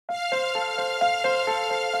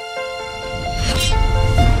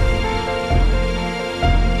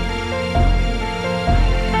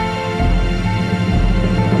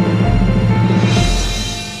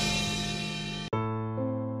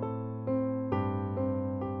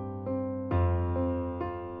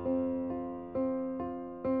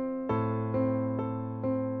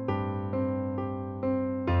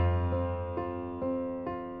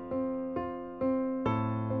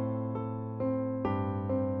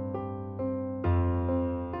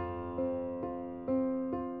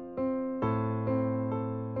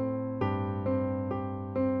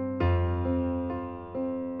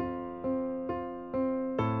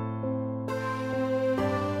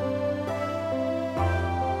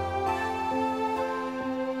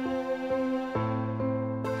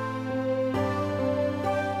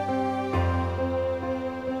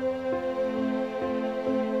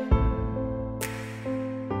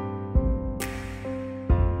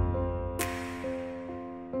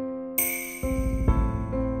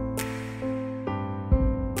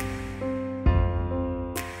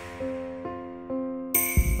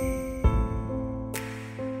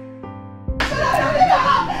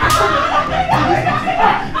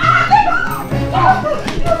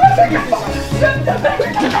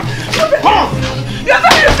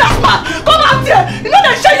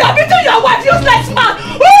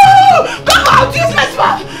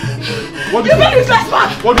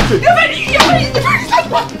husband! What is it? Your husband!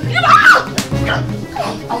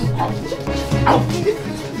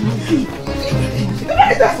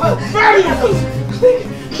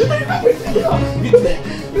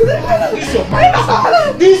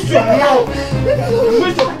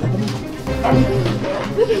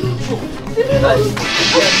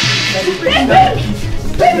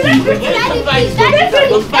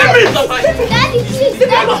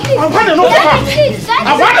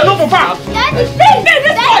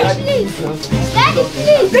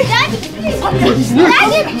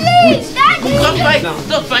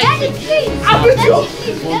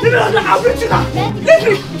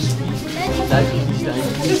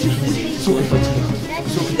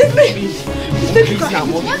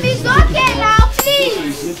 Mommy's okay now,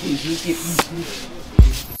 please.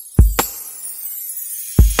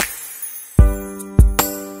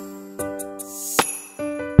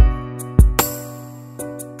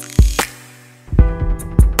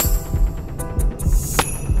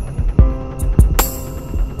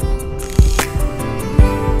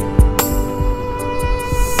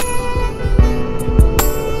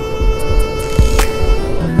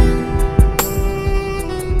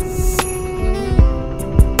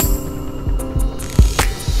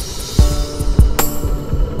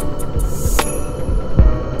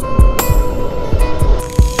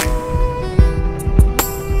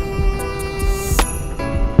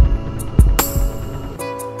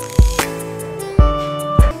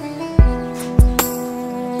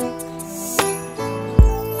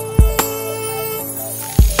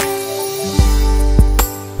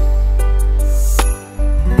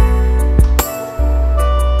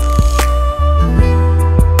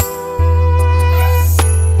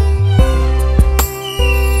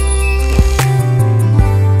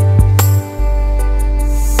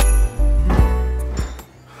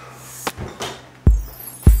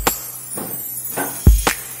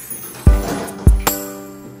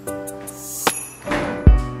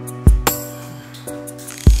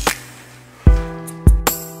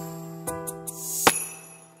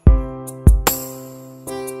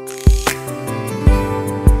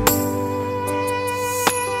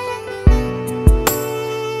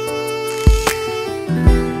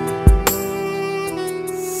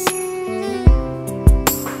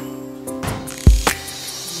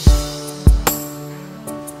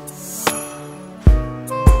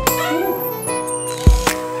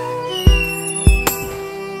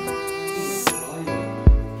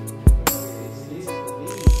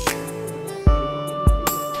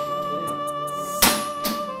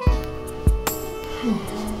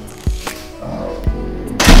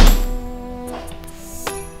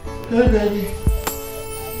 Hey, baby.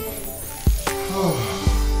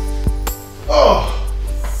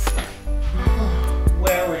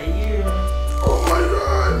 Where were you? Oh my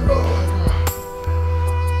God.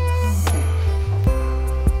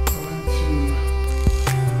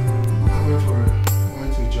 I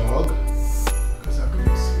went to jog because I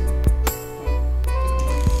couldn't sleep.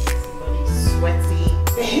 Everybody's sweaty.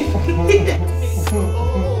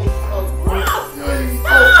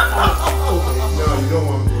 No, you don't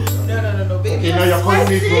want to. No, baby. Okay, now you're calling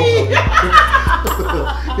me gross.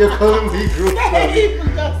 You're calling me gross.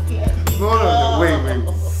 No, wait.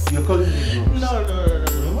 You're calling me gross. No.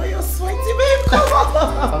 Why you're sweaty, babe? Come on.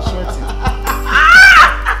 I'm sweating.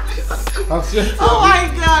 I'm sweating. Oh my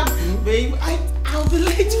God, babe. I'll be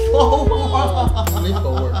late for work. Late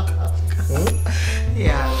for work. Huh?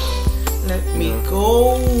 Yeah. Let me go.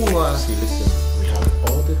 See, listen. We have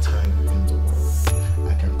all the time in the world. I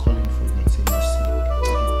can call you for anything you see.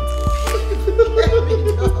 Let me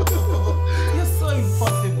go. You're so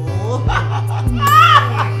impossible. Let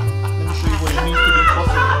me show you what it means to be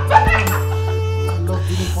possible. I love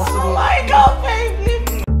being possible. Oh my God, babe, leave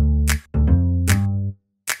me.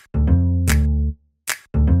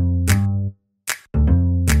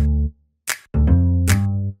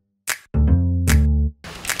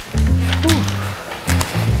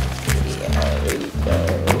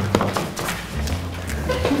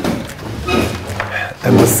 I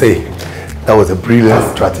must say, that was a brilliant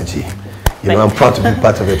strategy. You know, I'm proud to be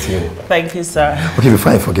part of the team. Thank you, sir. Okay,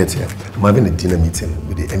 before I forget here, I'm having a dinner meeting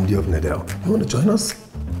with the MD of Nadel. You want to join us?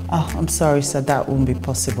 Oh, I'm sorry, sir. That won't be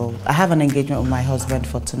possible. I have an engagement with my husband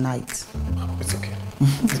for tonight. It's okay.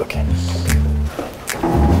 It's okay.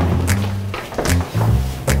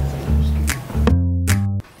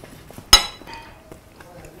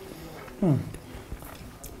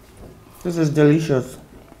 This is delicious.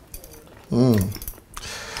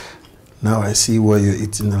 Now I see why you're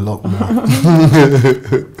eating a lot more.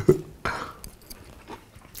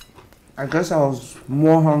 I guess I was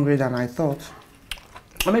more hungry than I thought.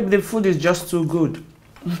 Or maybe the food is just too good.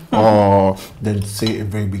 Oh, then say a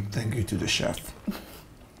very big thank you to the chef.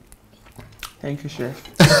 Thank you, chef.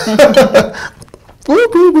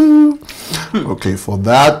 Okay, for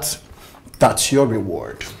that, that's your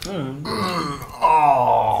reward.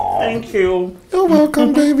 Oh, thank you. You're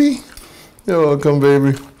welcome, baby. You're welcome,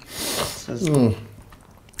 baby.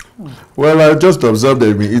 Well, I just observed that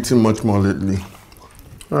you've been eating much more lately.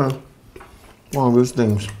 One of those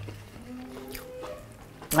things.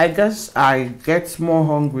 I guess I get more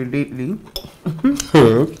hungry lately.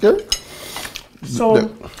 Okay. So,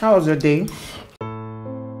 how was your day?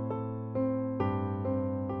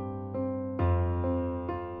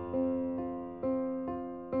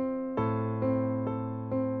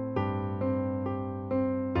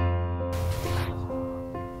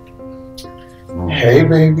 Hey,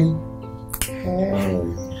 baby. Hey.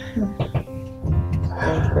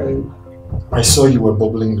 I saw you were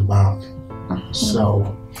bubbling the bath,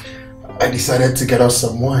 so I decided to get us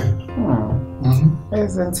some wine.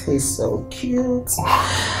 Isn't he so cute?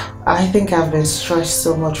 I think I've been stressed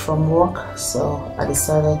so much from work, so I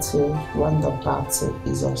decided to run the bath to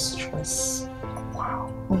ease off stress.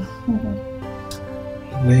 Wow.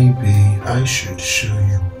 Maybe I should show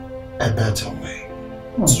you a better way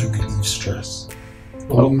to relieve stress.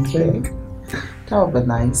 What do you think? That would be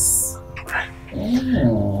nice. Right.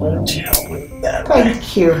 Why don't you help with that?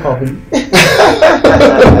 Thank you, hubby.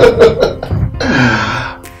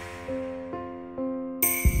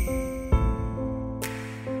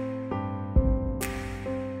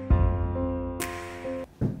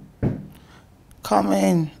 Come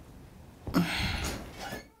in.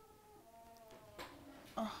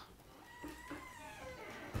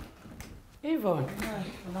 Yvonne,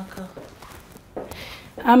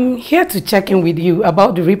 I'm here to check in with you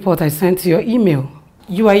about the report I sent to your email.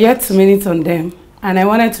 You are yet to minute on them, and I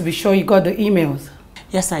wanted to be sure you got the emails.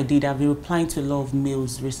 Yes, I did. I've been replying to a lot of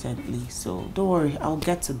mails recently, so don't worry, I'll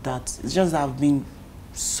get to that. It's just that I've been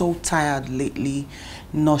so tired lately,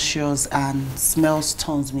 nauseous, and smells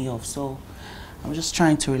turns me off, so I'm just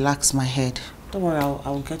trying to relax my head. Don't worry,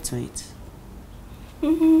 I'll get to it.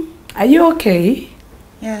 Are you okay?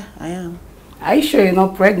 Yeah, I am. Are you sure you're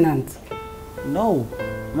not pregnant? No.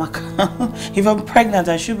 If I'm pregnant,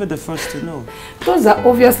 I should be the first to know. Those are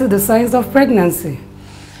obviously the signs of pregnancy.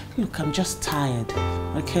 Look, I'm just tired,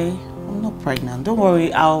 okay? I'm not pregnant. Don't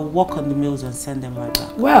worry, I'll work on the mails and send them right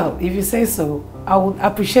back. Well, if you say so, I would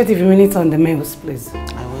appreciate if you minute on the mails, please.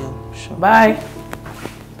 I will, sure. Bye.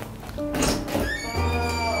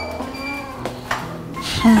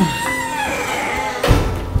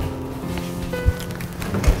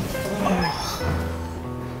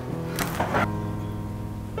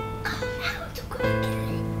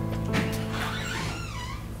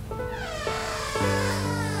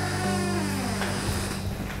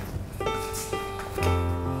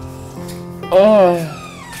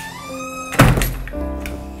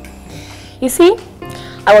 You see,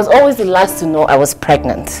 I was always the last to know I was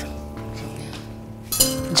pregnant.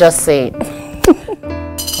 Just say it.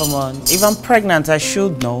 Come on, if I'm pregnant, I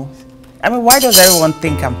should know. I mean, why does everyone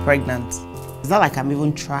think I'm pregnant? It's not like I'm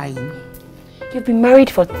even trying. You've been married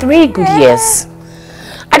for 3 good years.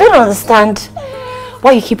 I don't understand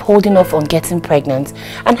why you keep holding off on getting pregnant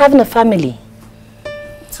and having a family.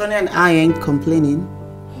 Tony and I ain't complaining.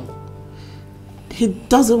 He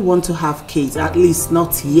doesn't want to have kids, at least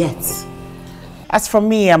not yet. As for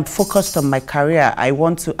me, I'm focused on my career. I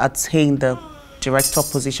want to attain the director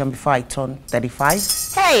position before I turn 35.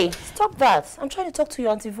 Hey, stop that. I'm trying to talk to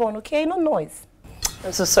your Auntie Yvonne, okay? No noise.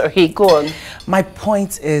 I'm so sorry. Go on. My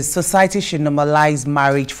point is, society should normalize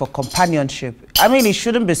marriage for companionship. I mean, it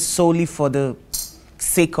shouldn't be solely for the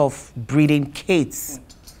sake of breeding kids.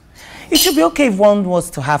 It should be okay if one wants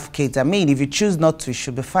to have kids. I mean, if you choose not to, it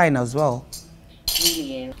should be fine as well.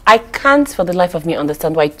 I can't for the life of me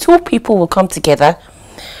understand why 2 people will come together,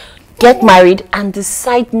 get married, and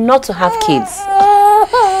decide not to have kids.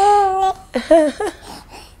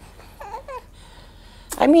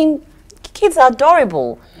 I mean, kids are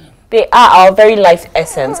adorable. They are our very life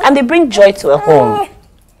essence, and they bring joy to a home.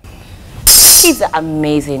 Kids are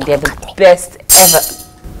amazing. They're the best ever.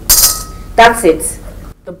 That's it.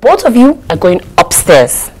 The both of you are going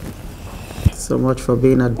upstairs. So much for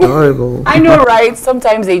being adorable. I know, right?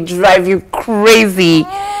 Sometimes they drive you crazy.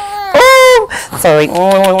 Oh, sorry.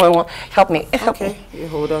 Help me. Okay, you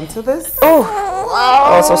hold on to this.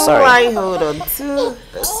 Oh, so sorry. I hold on to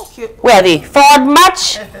this. Cute. Where are they? Forward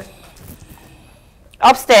march.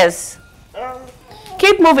 Upstairs.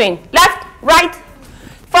 Keep moving. Left, right.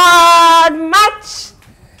 Forward march.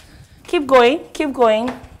 Keep going. Keep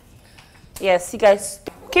going. Yes, you guys.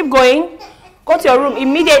 Keep going. Go to your room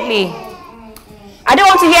immediately. I don't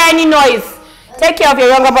want to hear any noise. Take care of your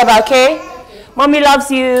younger brother, okay? Mommy loves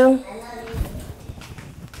you.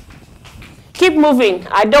 Keep moving.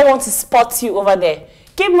 I don't want to spot you over there.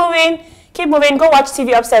 Keep moving. Keep moving. Go watch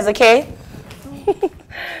TV upstairs, okay?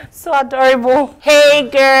 So adorable. Hey,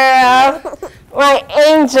 girl. My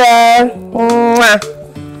angel. Mwah.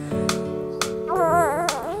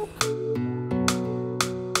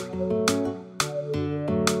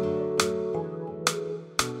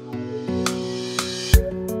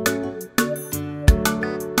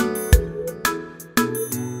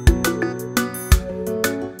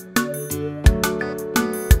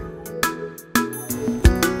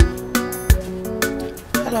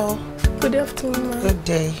 Hello. Good afternoon, ma'am. Good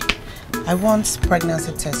day. I want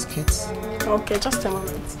pregnancy test kits. Okay, just a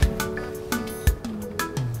moment.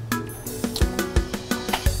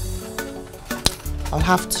 I'll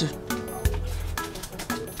have to.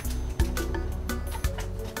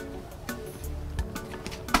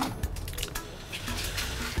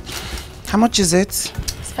 How much is it?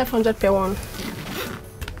 It's 500 per one.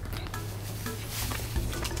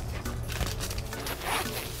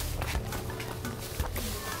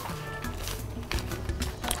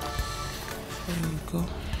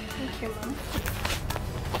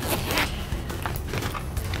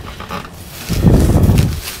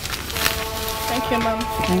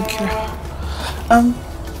 Thank you.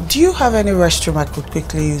 Do you have any restroom I could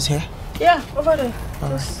quickly use here? Yeah, over there.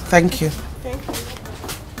 Right. Thank you. Thank you.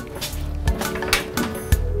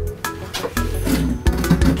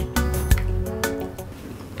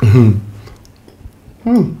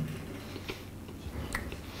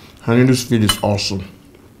 Honey, this feed is awesome.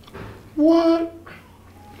 What?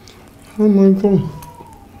 Oh my god.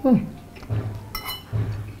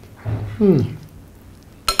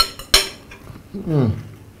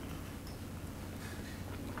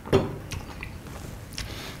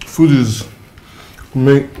 Food is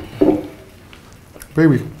made.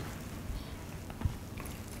 Baby,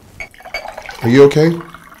 are you okay?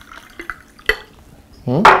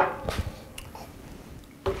 Huh?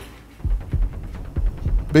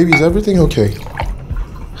 Baby, is everything okay?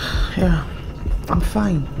 Yeah, I'm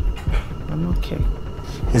fine. I'm okay.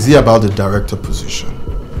 Is he about the director position?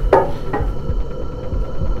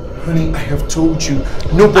 Honey, I have told you,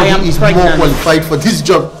 nobody is more qualified for this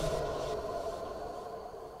job.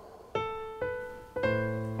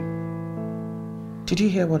 Did you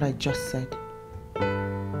hear what I just said?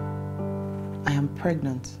 I am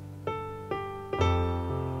pregnant.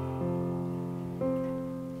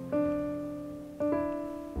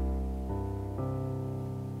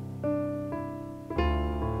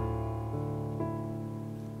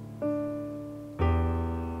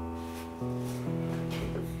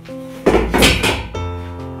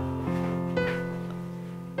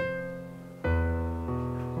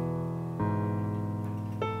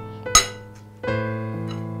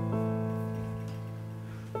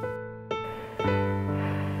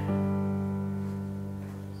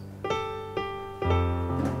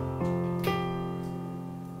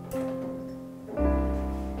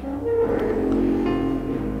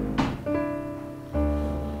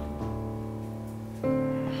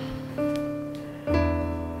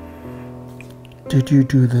 Did you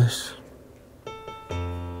do this?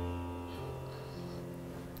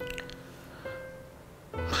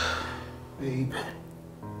 Babe,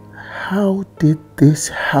 how did this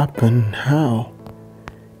happen? How?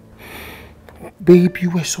 Babe, you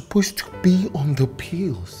were supposed to be on the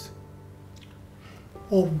pills.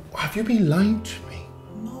 Or have you been lying to me?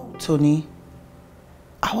 No, Tony.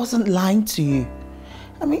 I wasn't lying to you.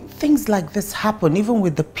 I mean, things like this happen even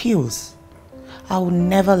with the pills. I will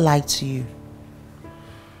never lie to you.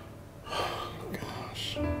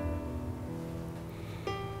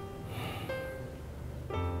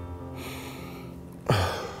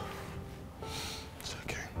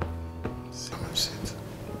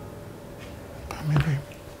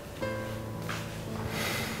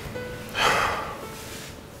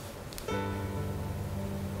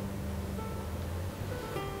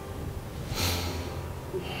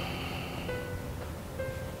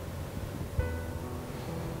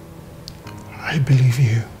 I believe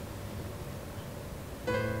you.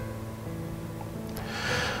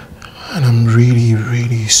 And I'm really,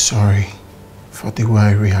 really sorry for the way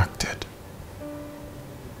I reacted.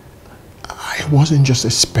 I wasn't just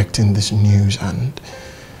expecting this news, and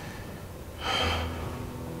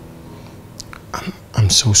I'm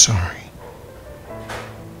so sorry.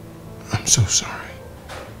 I'm so sorry.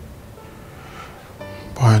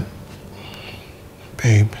 But,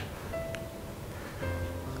 babe,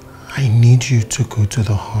 I need you to go to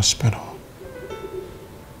the hospital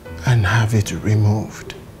and have have it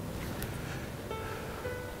removed.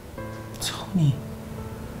 Tony,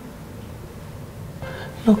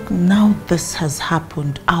 look, now this has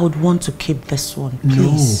happened. I would want to keep this one,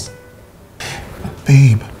 please. No.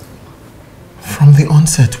 Babe, from the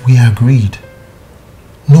onset we agreed.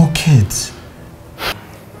 No kids.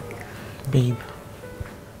 Babe,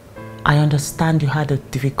 I understand you had a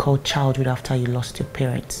difficult childhood after you lost your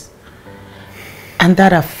parents. And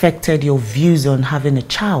that affected your views on having a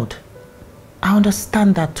child. I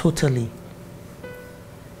understand that totally.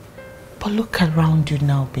 But look around you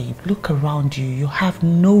now, babe. Look around you. You have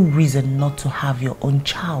no reason not to have your own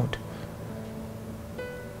child.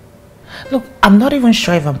 Look, I'm not even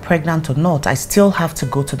sure if I'm pregnant or not. I still have to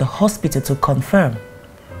go to the hospital to confirm.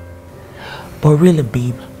 But really,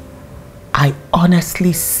 babe, I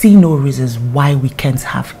honestly see no reasons why we can't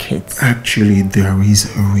have kids. Actually, there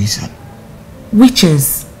is a reason. Which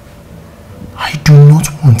is? I do not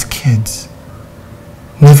want kids.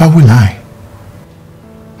 Never will I.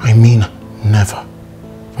 I mean, never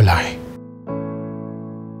will I.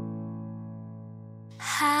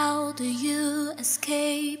 How do you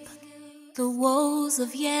escape the woes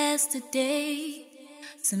of yesterday?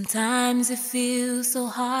 Sometimes it feels so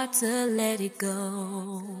hard to let it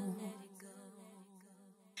go.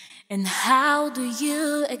 And how do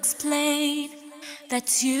you explain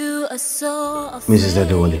that you are so afraid? Mrs.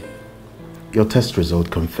 Adewale, your test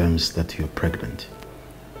result confirms that you're pregnant.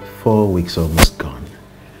 4 weeks almost gone.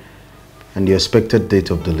 And the expected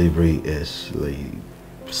date of delivery is the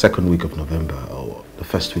 2nd week of November or the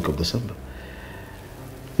 1st week of December.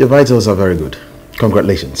 Your vitals are very good.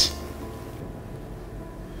 Congratulations.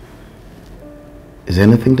 Is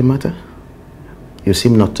anything the matter? You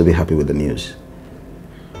seem not to be happy with the news.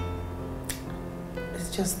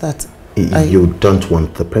 It's just that you don't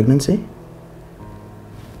want the pregnancy?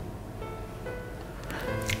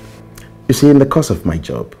 You see, in the course of my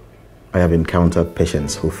job, I have encountered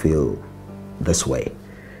patients who feel this way.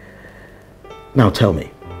 Now tell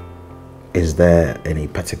me, is there any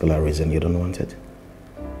particular reason you don't want it?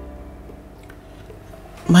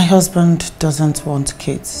 my husband doesn't want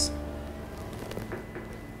kids.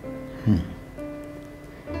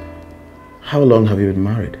 How long have you been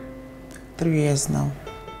married? 3 years now.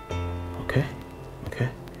 Okay, okay.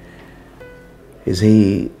 Is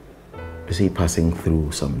he passing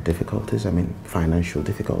through some difficulties? I mean, financial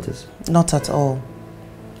difficulties? Not at all.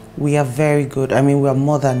 We are very good. I mean, we are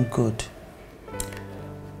more than good.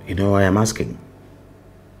 You know, I am asking.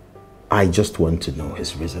 I just want to know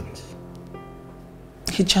his reasons.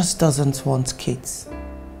 He just doesn't want kids.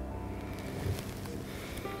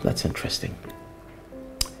 That's interesting.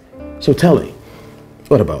 So tell me,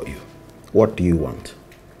 what about you? What do you want?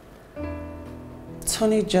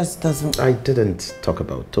 Tony just doesn't... I didn't talk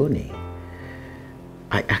about Tony.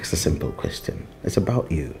 I asked a simple question. It's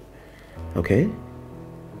about you, okay?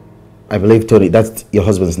 I believe Tony, that's your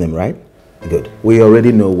husband's name, right? Good. We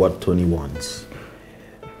already know what Tony wants.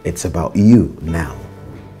 It's about you now.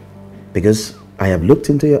 Because I have looked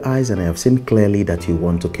into your eyes and I have seen clearly that you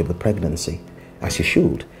want to keep the pregnancy, as you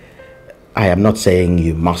should. I am not saying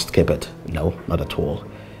you must keep it. No, not at all.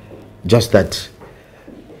 Just that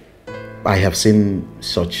I have seen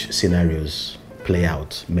such scenarios play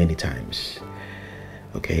out many times.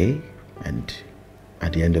 Okay? And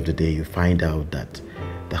at the end of the day, you find out that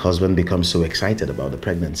the husband becomes so excited about the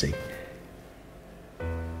pregnancy.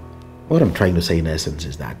 What I'm trying to say in essence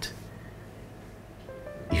is that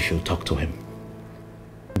you should talk to him.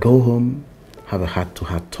 Go home, have a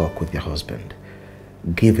heart-to-heart talk with your husband.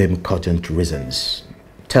 Give him cogent reasons.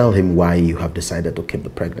 Tell him why you have decided to keep the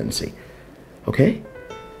pregnancy. Okay?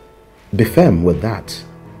 Be firm with that.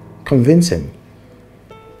 Convince him.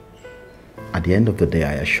 At the end of the day,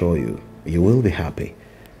 I assure you, you will be happy.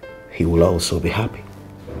 He will also be happy.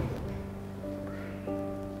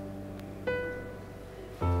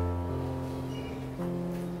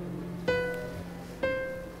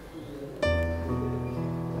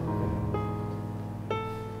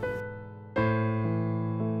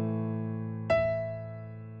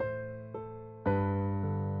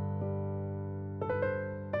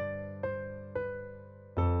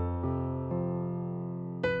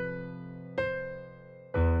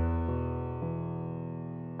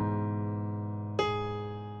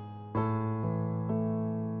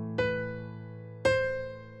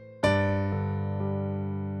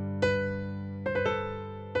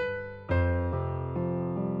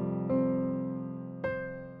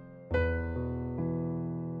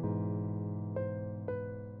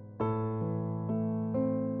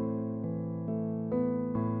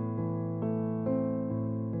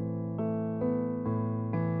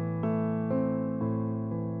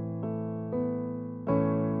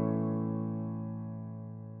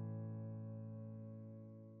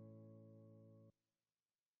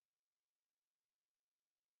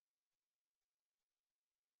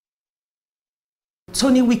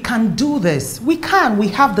 Tony, we can do this. We can. We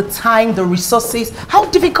have the time, the resources. How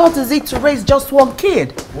difficult is it to raise just one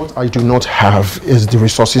kid? What I do not have is the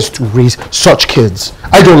resources to raise such kids.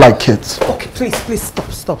 I don't like kids. Okay, please,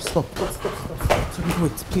 stop. Tony,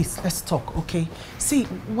 wait, please, let's talk, okay? See,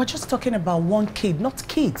 we're just talking about one kid, not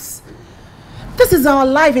kids. This is our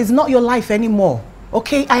life, it's not your life anymore,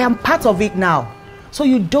 okay? I am part of it now. So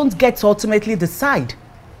you don't get to ultimately decide.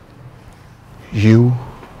 You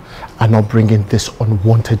are not bringing this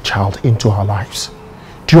unwanted child into our lives.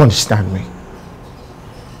 Do you understand me?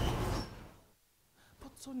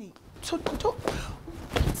 But Tony, don't...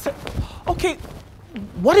 Okay,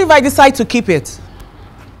 what if I decide to keep it?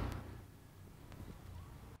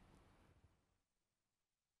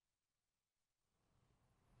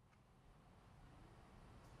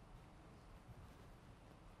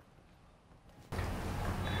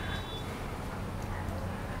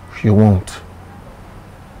 You won't.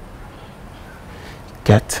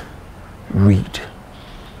 Get rid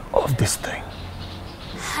of this thing.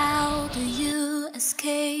 How do you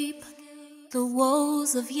escape the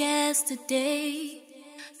woes of yesterday?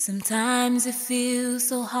 Sometimes it feels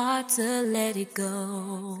so hard to let it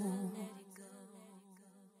go.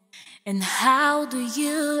 And how do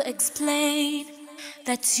you explain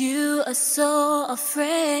that you are so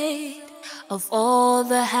afraid of all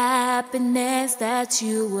the happiness that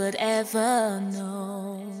you would ever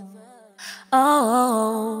know?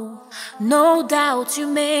 Oh, no doubt you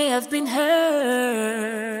may have been hurt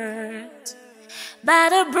by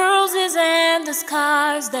the bruises and the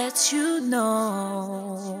scars that you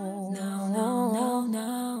know. No.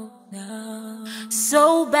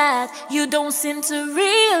 So bad you don't seem to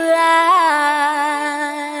realize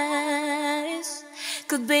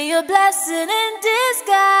could be a blessing in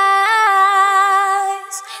disguise.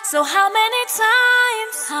 So how many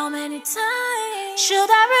times should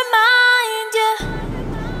I remind you?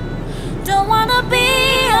 Don't wanna be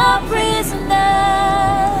a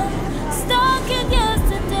prisoner, stuck in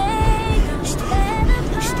yesterday.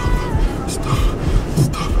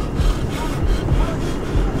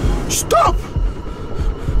 Stop!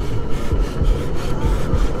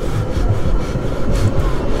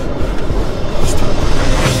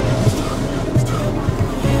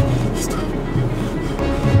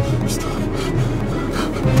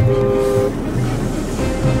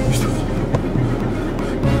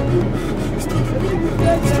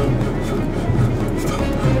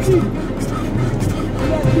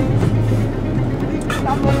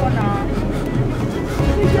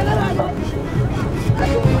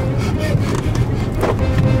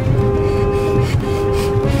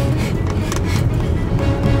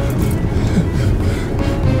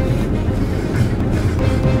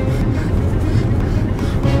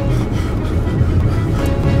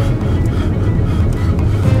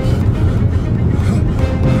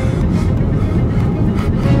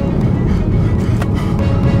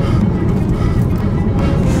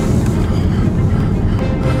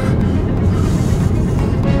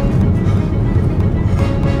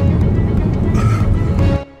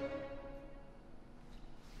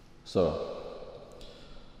 So,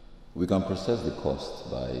 we can process the cost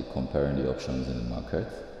by comparing the options in the market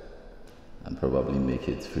and probably make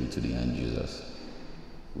it free to the end users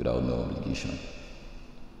without no obligation.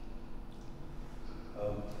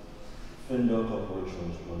 Fender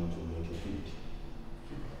Corporation is planning to make a bid.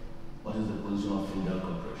 What is the position of Fender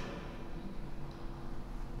Corporation?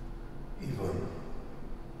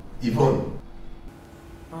 Yvonne.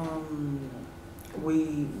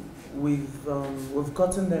 We've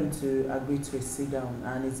gotten them to agree to a sit down,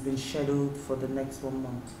 and it's been scheduled for the next 1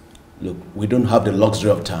 month. Look, we don't have the luxury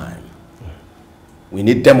of time. We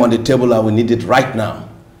need them on the table, and we need it right now.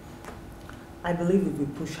 I believe if we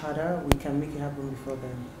push harder, we can make it happen before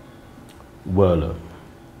then. Well,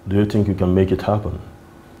 do you think you can make it happen?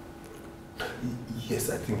 Yes,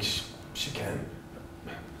 I think she can.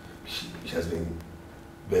 She has been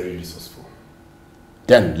very resourceful.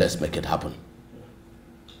 Then let's make it happen.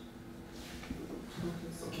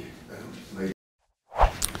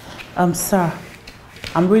 Sir,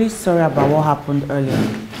 I'm really sorry about what happened earlier.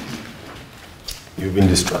 You've been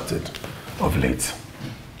distracted of late.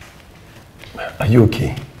 Are you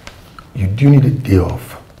okay? You do need a day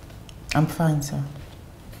off. I'm fine, sir.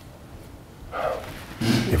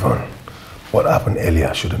 Yvonne, what happened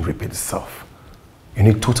earlier shouldn't repeat itself. You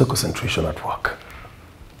need total concentration at work.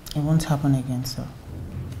 It won't happen again, sir.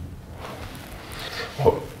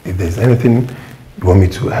 Well, if there's anything you want me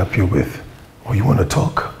to help you with, or you want to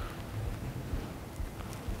talk,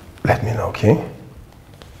 let me know, okay?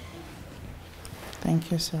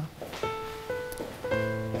 Thank you, sir.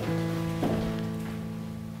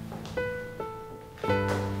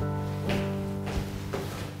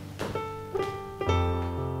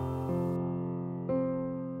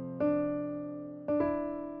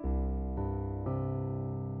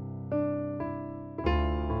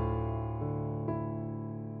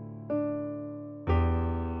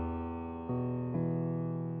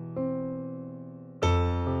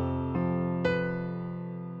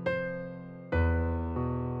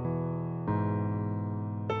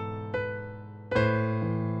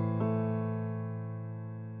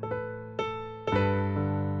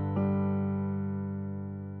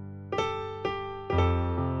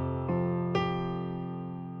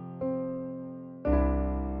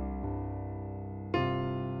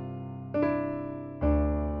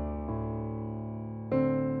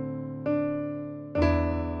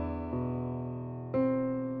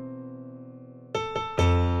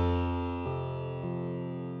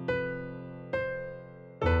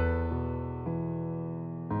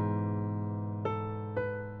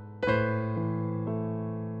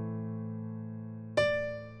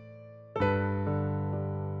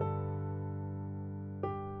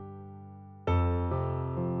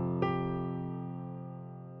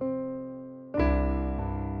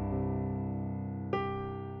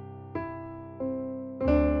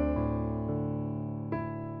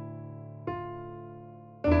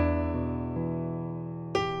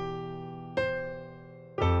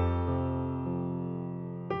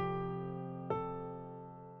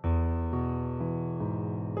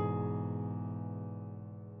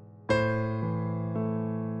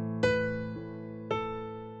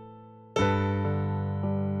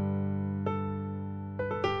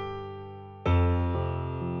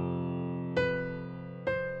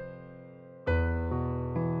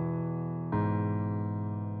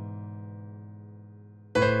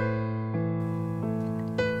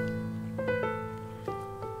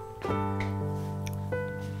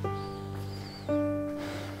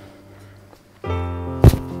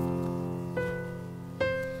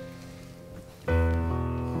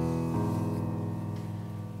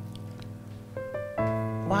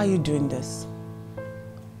 Why are you doing this?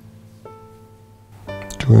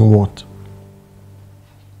 Doing what?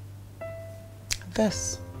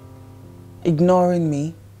 This. Ignoring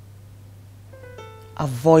me,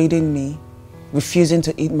 avoiding me, refusing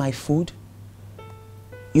to eat my food.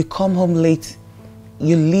 You come home late,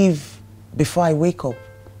 you leave before I wake up.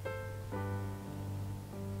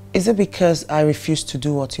 Is it because I refuse to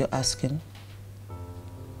do what you're asking?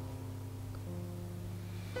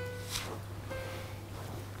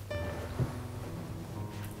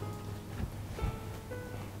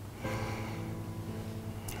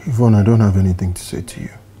 Yvonne, I don't have anything to say to you.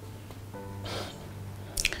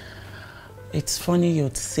 It's funny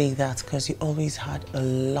you'd say that because you always had a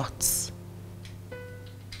lot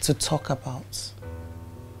to talk about.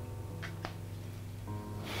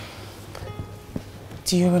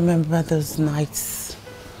 Do you remember those nights?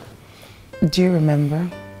 Do you remember?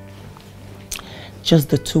 Just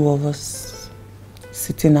the two of us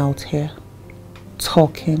sitting out here,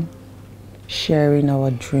 talking, sharing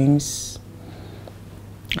our dreams,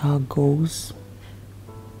 our goals.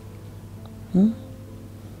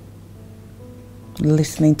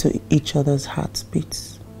 Listening to each other's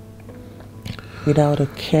heartbeats without a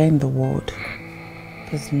care in the world,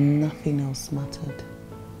 because nothing else mattered.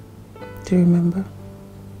 Do you remember?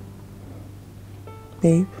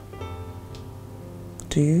 Babe?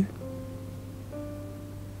 Do you?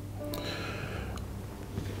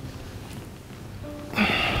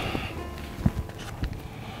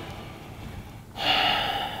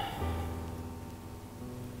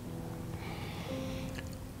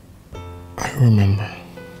 I remember.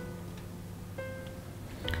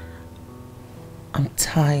 I'm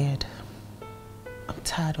tired. I'm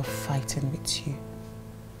tired of fighting with you.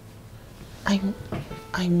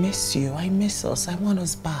 I miss you. I miss us. I want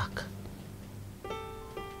us back.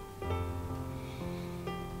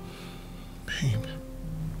 Babe.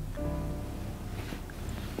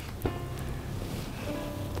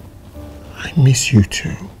 I miss you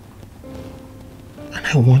too. And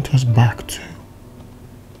I want us back too.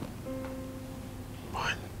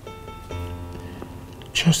 But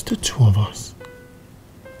just the two of us.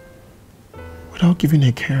 Without giving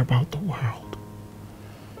a care about the world.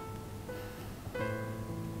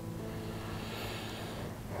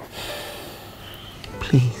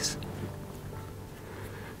 Please.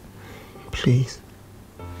 Please.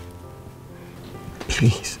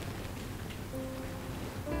 Please.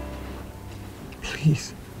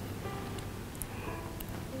 Please.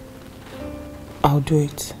 I'll do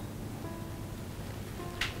it.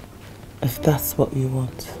 If that's what you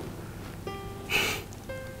want.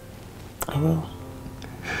 I will.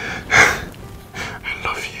 I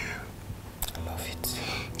love you. I love it.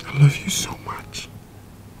 I love you so much.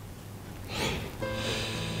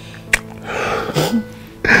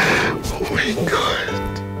 Oh my God.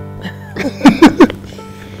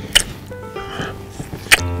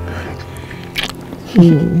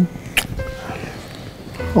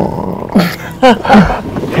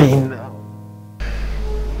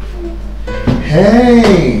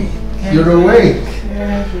 Hey, you're awake.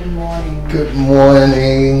 Yeah, good morning. Good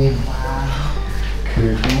morning. Wow.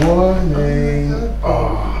 Good morning.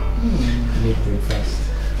 Oh, need breakfast.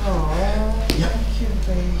 Oh, thank you,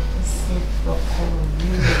 babe. It's so thoughtful of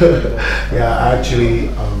you. Yeah, I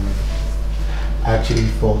actually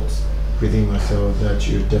thought within myself that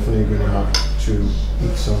you're definitely going to have to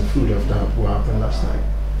eat some food after what happened last night.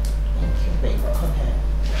 Thank you, babe. Come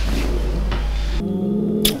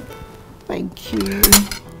here. Thank you.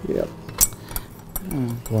 Yep.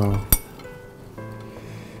 Wow.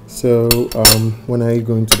 So, when are you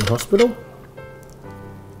going to the hospital?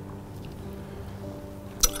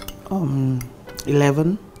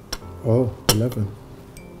 11. Oh, 11.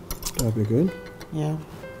 That'll be good. Yeah.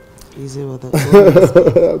 Easy with it.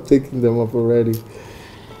 I'm taking them up already.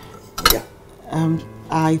 Yeah.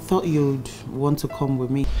 I thought you'd want to come with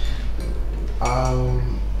me.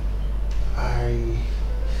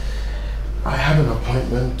 I have an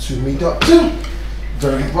appointment to meet doctor.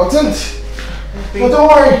 Very important. But don't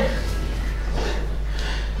worry.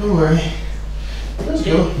 Don't worry. Let's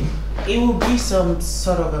go. It will be some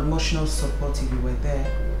sort of emotional support if you were there.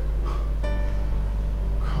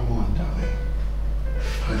 Come on, darling.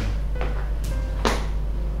 Honey.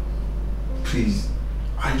 Please,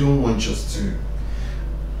 I don't want just to...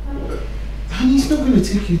 Honey, it's not going to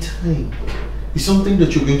take you time. It's something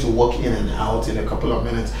that you're going to walk in and out in a couple of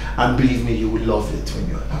minutes, and believe me, you will love it when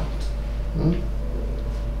you're out.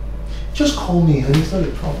 Just call me, and it's not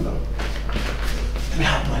a problem. Let me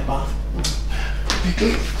have my bath.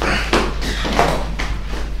 Quickly.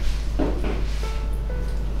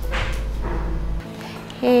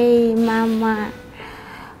 Hey, Mama.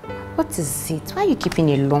 What is it? Why are you keeping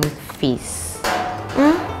a long face?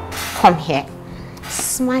 Come here.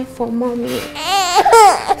 Smile for mommy.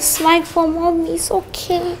 Smile for mommy. It's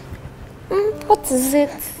okay. What is it?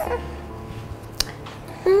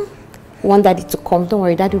 Want daddy to come. Don't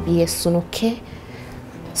worry, daddy will be here soon, okay?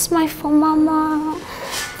 Smile for mama.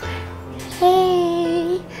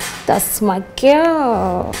 Hey, that's my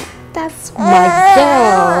girl. That's my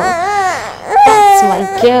girl. That's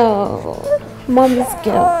my girl. Mommy's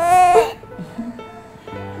girl.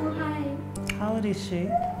 How old is she?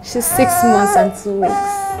 She's 6 months and 2 weeks.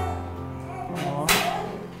 Aww.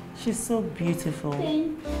 She's so beautiful.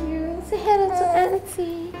 Thank you. Say hello to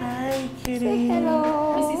Auntie. Hi, kitty. Say hello.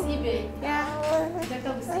 Mrs. Ibe.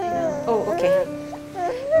 Yeah. Oh, okay.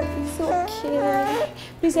 It's okay.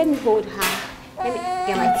 Please let me hold her. Let me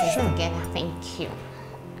get my things together. Thank you.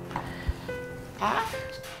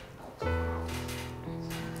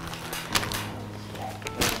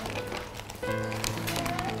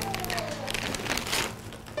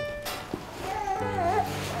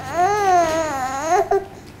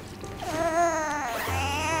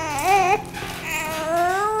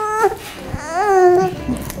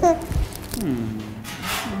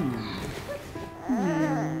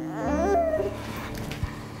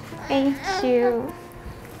 Thank you.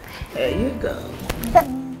 There you go.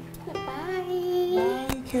 Bye.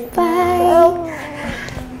 Bye.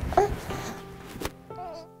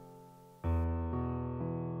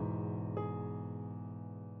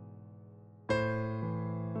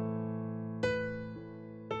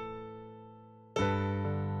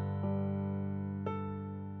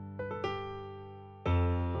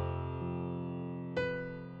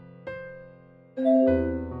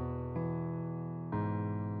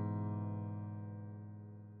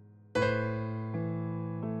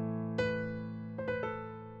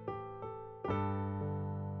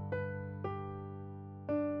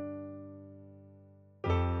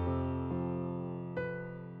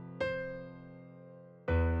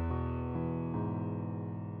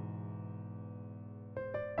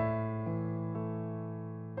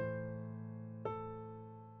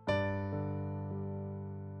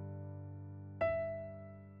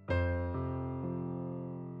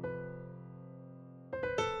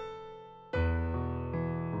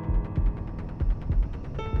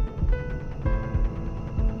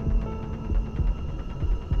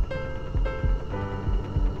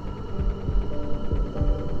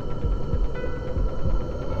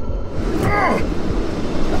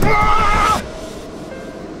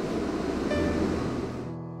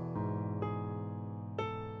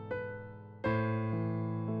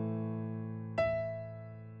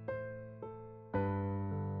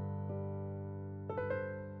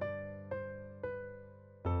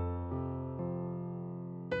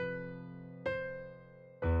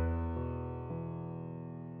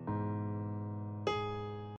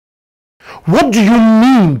 What do you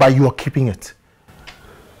mean by you are keeping it?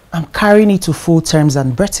 I'm carrying it to full terms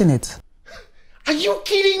and betting it. Are you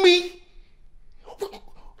kidding me?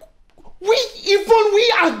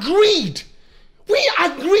 We agreed. We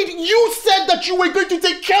agreed. You said that you were going to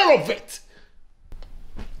take care of it.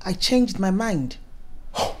 I changed my mind.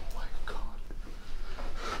 Oh my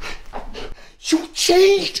God. You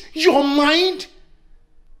changed your mind?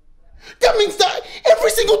 That means that every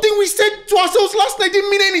single thing we said to ourselves last night didn't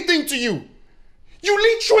mean anything to you. You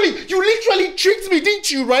literally tricked me,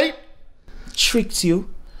 didn't you, right? Tricked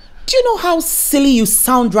you? Do you know how silly you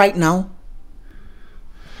sound right now?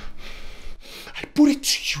 I put it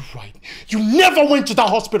to you, right? You never went to the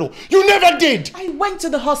hospital. You never did. I went to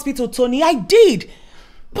the hospital, Tony. I did.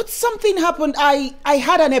 But something happened. I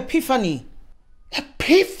had an epiphany.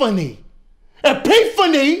 Epiphany?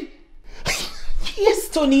 Epiphany? Yes,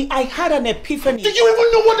 Tony, I had an epiphany. Do you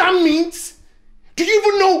even know what that means? Do you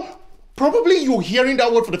even know? Probably you're hearing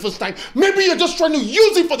that word for the first time. Maybe you're just trying to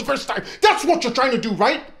use it for the first time. That's what you're trying to do,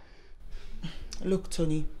 right? Look,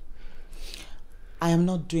 Tony, I am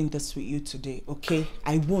not doing this with you today, okay?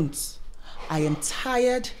 I won't. I am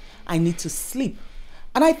tired. I need to sleep.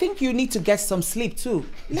 And I think you need to get some sleep too.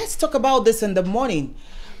 Let's talk about this in the morning.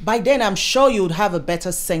 By then, I'm sure you'd have a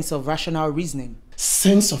better sense of rational reasoning.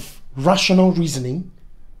 Sense of rational reasoning?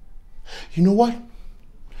 You know what?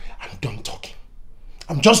 I'm done talking.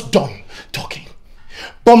 I'm just done talking.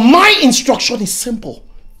 But my instruction is simple.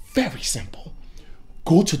 Very simple.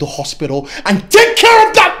 Go to the hospital and take care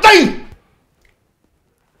of that thing!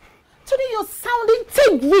 Tony, you're sounding...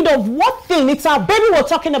 Take rid of what thing? It's our baby we're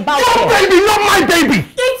talking about. Your baby, not my baby!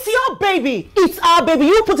 It's your baby. It's our baby.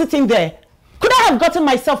 You put it in there. Could I have gotten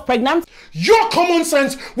myself pregnant? Your common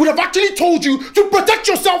sense would have actually told you to protect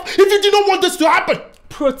yourself if you did not want this to happen.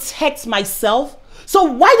 Protect myself? So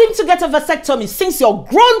why didn't you get a vasectomy since your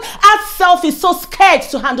grown-ass self is so scared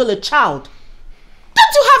to handle a child?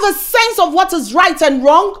 Don't you have a sense of what is right and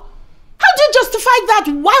wrong? How do you justify that?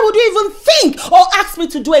 Why would you even think or ask me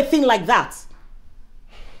to do a thing like that?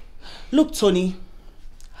 Look, Tony,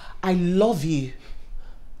 I love you,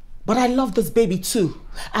 but I love this baby too.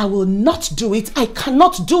 I will not do it. I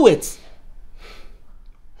cannot do it.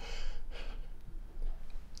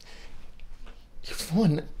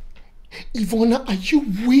 Yvonne, are you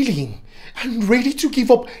willing and ready to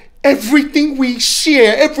give up everything we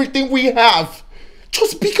share, everything we have,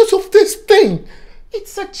 just because of this thing?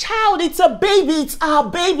 It's a child, it's a baby, it's our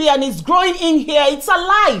baby, and it's growing in here. It's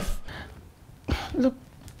alive. Look,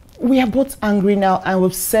 we are both angry now, and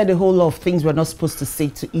we've said a whole lot of things we're not supposed to say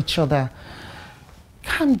to each other.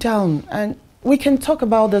 Calm down, and we can talk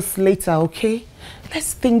about this later, okay?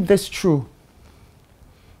 Let's think this through.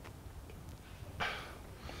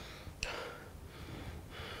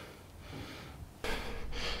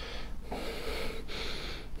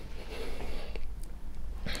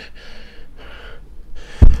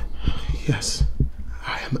 Yes,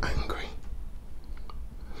 I am angry.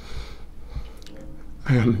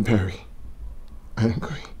 I am very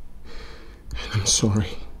angry. And I'm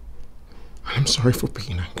sorry. And I'm sorry for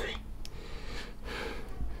being angry.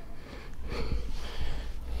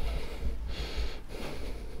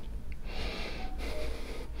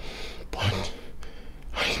 But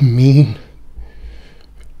I mean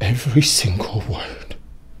every single word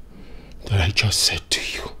that I just said to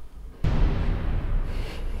you.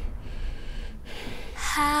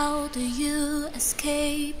 How do you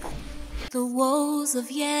escape the woes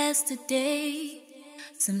of yesterday?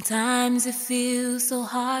 Sometimes it feels so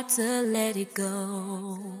hard to let it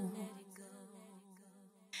go.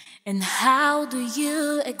 And how do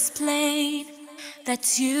you explain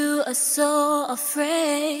that you are so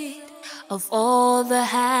afraid of all the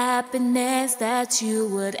happiness that you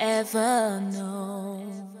would ever know?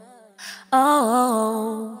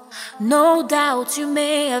 Oh, no doubt you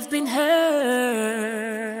may have been hurt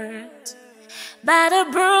by the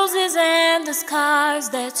bruises and the scars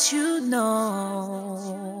that you know.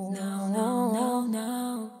 No.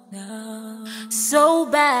 So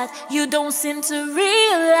bad you don't seem to realize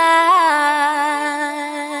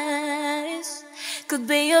could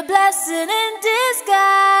be a blessing in disguise.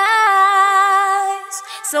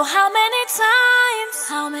 So how many times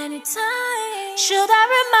should I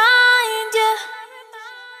remind you?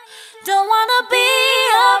 Don't wanna be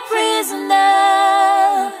a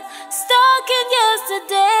prisoner, stuck in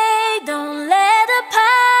yesterday. Don't let the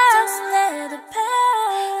past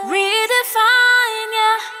redefine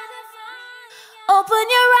you. Open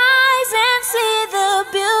your eyes and see the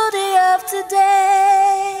beauty of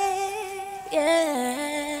today.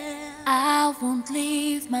 Yeah, I won't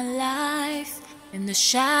leave my life in the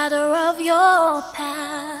shadow of your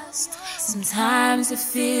past. Sometimes it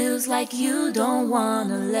feels like you don't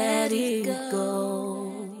wanna let it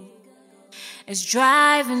go. It's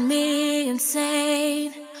driving me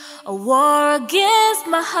insane, a war against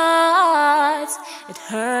my heart. It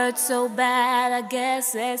hurts so bad, I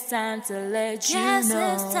guess it's time to let you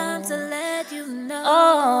know.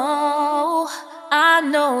 Oh, I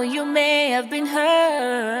know you may have been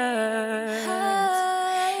hurt,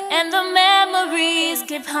 and the memories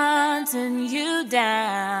keep hunting you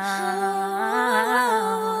down.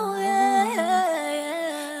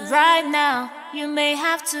 Right now, you may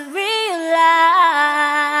have to realize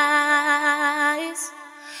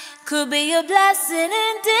could be a blessing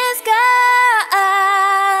in disguise.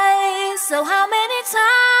 So how many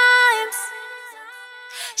times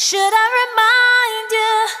should I remind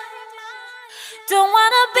you? Don't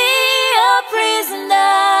wanna be a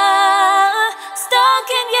prisoner, stuck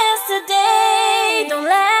in yesterday. Don't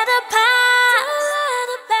let the past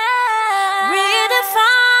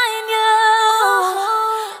redefine you.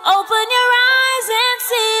 Open your eyes and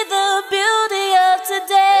see the beauty of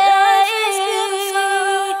today.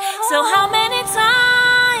 So how many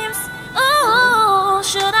times,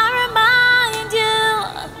 should I remind you?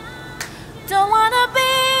 Don't wanna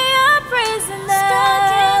be a prisoner,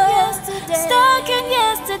 stuck in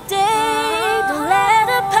yesterday. Don't let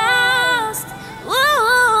the past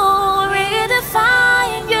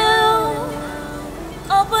redefine you.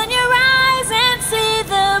 Open your eyes and see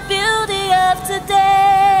the beauty of today.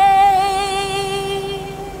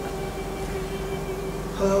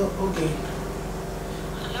 Hello, okay.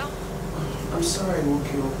 Hello? I'm sorry I woke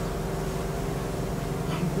you up.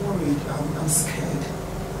 I'm worried, I'm scared.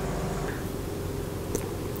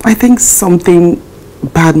 I think something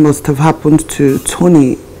bad must have happened to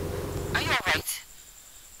Tony. Are you alright?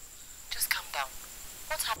 Just calm down.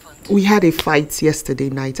 What happened? We had a fight yesterday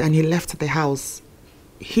night and he left the house.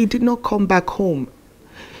 He did not come back home.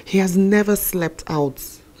 He has never slept out.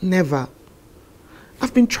 Never.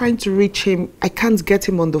 I've been trying to reach him. I can't get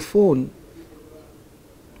him on the phone.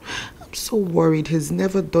 I'm so worried. He's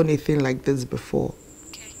never done a thing like this before.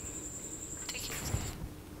 Okay. Take it.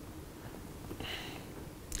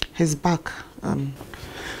 He's back.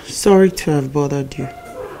 Sorry to have bothered you.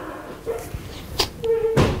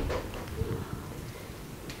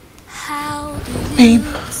 Babe,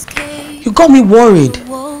 you got me worried.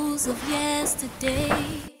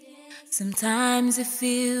 Sometimes it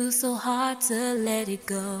feels so hard to let it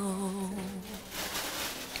go.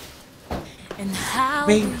 And how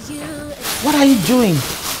Babe, what are you doing?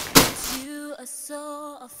 You are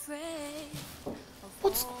so afraid.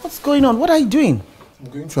 What's going on? What are you doing?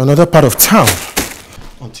 I'm going to another part of town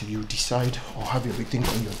until you decide or have you rethink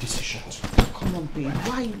on your decisions. Come on, babe.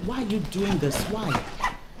 Why are you doing this? Why?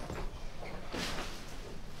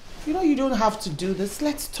 You know you don't have to do this.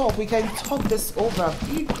 Let's talk. We can talk this over.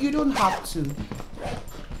 You don't have to.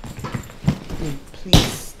 Babe,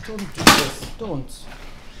 please, don't do this. Don't.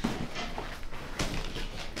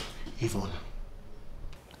 Yvonne,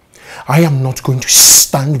 I am not going to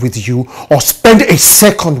stand with you or spend a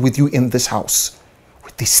second with you in this house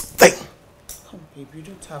with this thing. Come, babe, you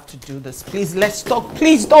don't have to do this. Please, let's talk.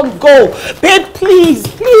 Please don't go. Babe, please,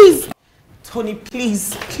 please. Tony,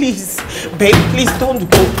 please, please. Babe, please don't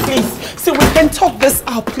go, please. See, we can talk this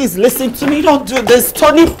out. Please listen to me. Don't do this.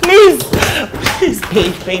 Tony, please. Please,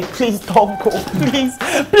 babe, please don't go. Please,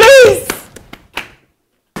 please.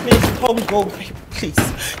 Please don't go, babe, please.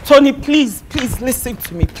 Tony, please, listen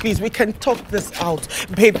to me. Please, we can talk this out.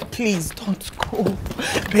 Babe, please don't go.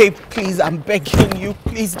 Babe, please, I'm begging you.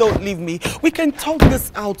 Please don't leave me. We can talk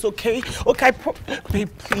this out, okay? Okay, babe,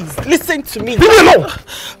 please, listen to me. Leave me alone.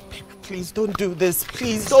 Please don't do this.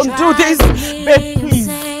 Please don't do this. Babe, please.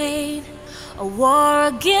 A war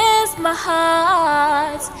against my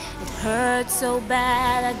heart. It hurts so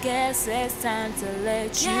bad. I guess it's time to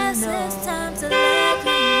let you know.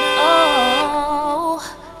 Oh,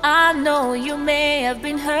 I know you may have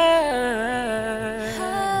been hurt.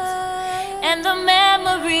 And the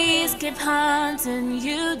memories keep hunting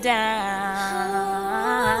you down.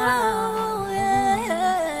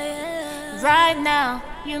 Right now,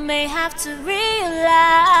 you may have to realize,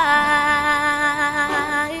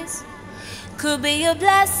 could be a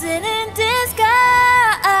blessing in disguise.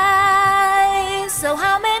 So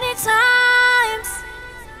how many times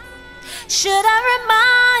should I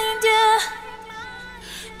remind you?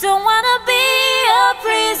 Don't wanna be a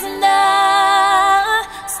prisoner,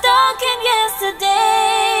 stuck in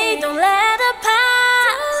yesterday. Don't let the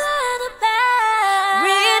past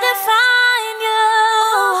redefine you.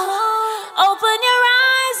 Open your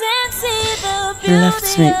eyes and see the beauty. He left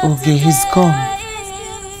me, okay, he's gone.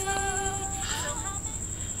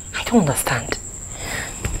 I don't understand.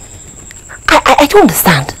 I don't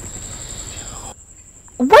understand.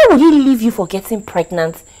 Why would he leave you for getting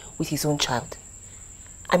pregnant with his own child?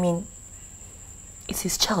 I mean, it's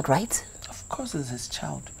his child, right? Of course it's his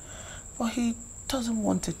child. But he doesn't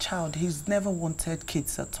want a child. He's never wanted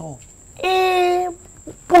kids at all.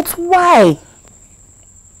 But why?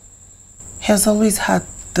 He has always had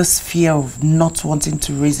this fear of not wanting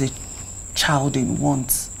to raise a child in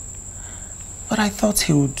once. But I thought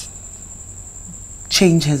he would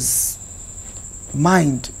change his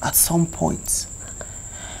mind at some point.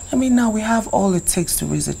 I mean, now we have all it takes to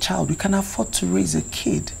raise a child. We can afford to raise a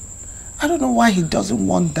kid. I don't know why he doesn't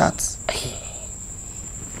want that.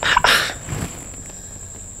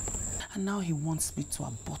 And now he wants me to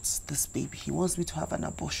abort this baby. He wants me to have an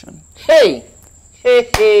abortion. Hey! I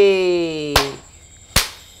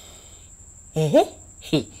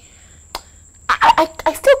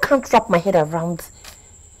still can't wrap my head around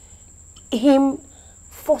him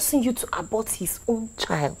forcing you to abort his own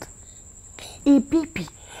child. A baby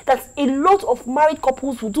that a lot of married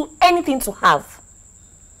couples would do anything to have.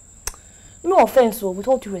 No offense, with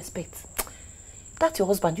all due respect. That's your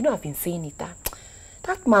husband. You know I've been saying it.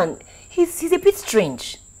 That man, he's a bit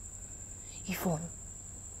strange. Yvonne,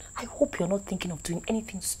 I hope you're not thinking of doing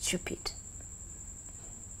anything stupid.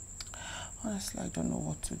 Honestly, I don't know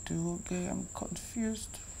what to do, okay? I'm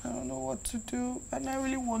confused. I don't know what to do. And I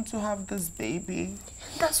really want to have this baby.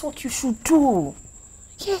 That's what you should do.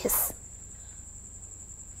 Yes.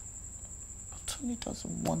 But Tony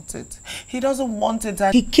doesn't want it. He doesn't want it.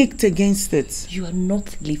 And he kicked against it. You are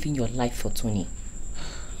not living your life for Tony.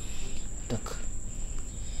 Look,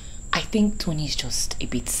 I think Tony is just a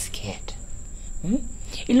bit scared.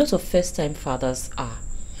 A lot of first-time fathers are.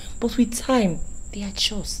 But with time, they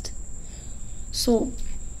adjust. So,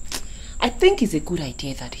 I think it's a good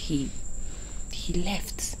idea that he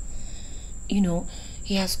left. You know,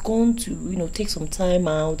 he has gone to, you know, take some time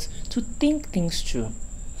out to think things through.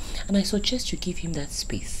 And I suggest you give him that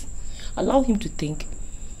space. Allow him to think.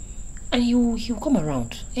 And he'll come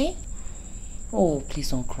around, eh? Oh, please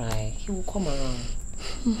don't cry. He will come around.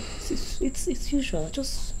 It's usual.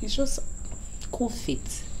 It's just cold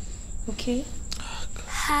feet. Okay?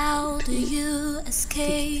 How do you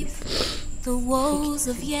escape the woes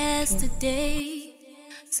of yesterday?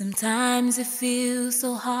 Sometimes it feels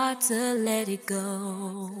so hard to let it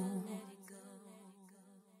go.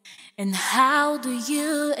 And how do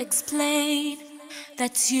you explain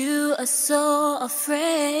that you are so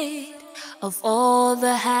afraid of all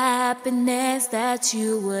the happiness that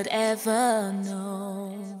you would ever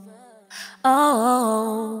know?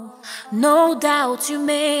 Oh, no doubt you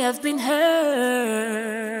may have been hurt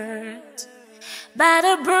by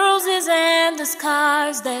the bruises and the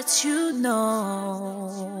scars that you know.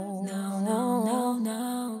 No.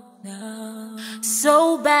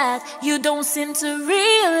 So bad you don't seem to realize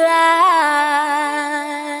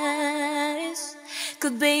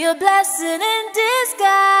could be a blessing in disguise.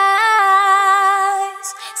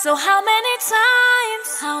 So how many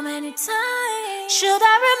times should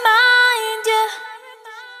I remind you?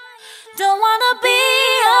 Don't wanna be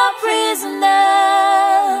a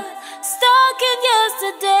prisoner, stuck in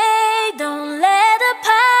yesterday. Don't let the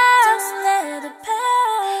past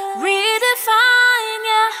redefine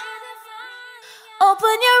you.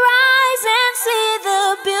 Open your eyes and see the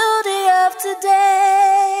beauty of today.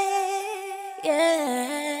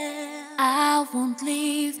 Yeah, I won't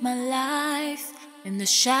leave my life in the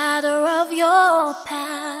shadow of your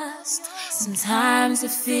past. Sometimes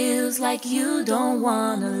it feels like you don't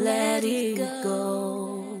wanna let it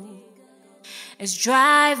go. It's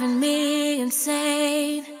driving me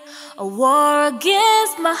insane, a war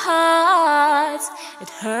against my heart. It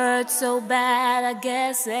hurts so bad, I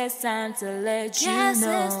guess it's time to let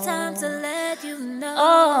you know.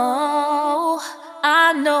 Oh,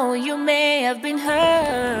 I know you may have been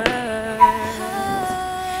hurt,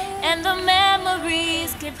 and the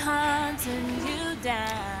memories keep hunting you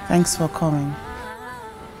down. Thanks for coming.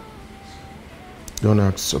 Don't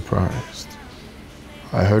act surprised.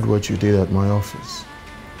 I heard what you did at my office.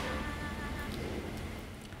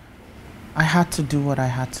 I had to do what I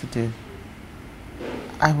had to do.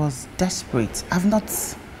 I was desperate. I've not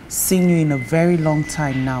seen you in a very long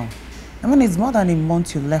time now. I mean, it's more than a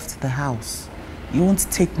month you left the house. You won't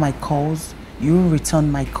take my calls. You won't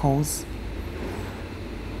return my calls.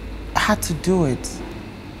 I had to do it.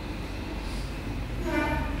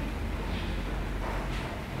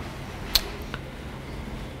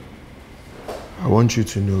 I want you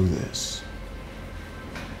to know this.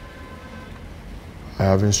 I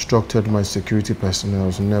have instructed my security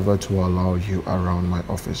personnel never to allow you around my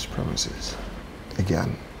office premises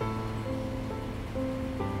again.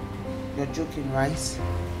 You're joking, right?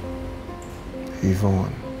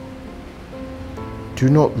 Yvonne, do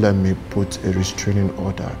not let me put a restraining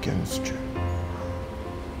order against you.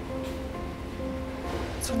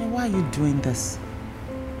 Tony, why are you doing this?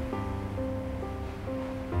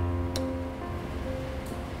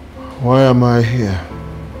 Why am I here?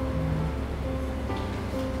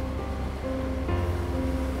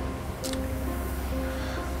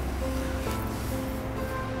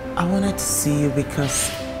 I wanted to see you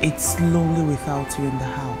because it's lonely without you in the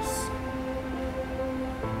house.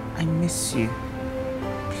 I miss you.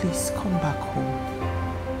 Please come back home.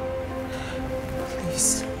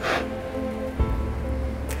 Please.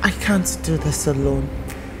 I can't do this alone.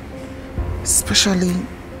 Especially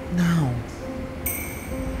now.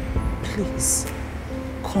 Please,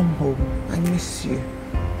 come home. I miss you.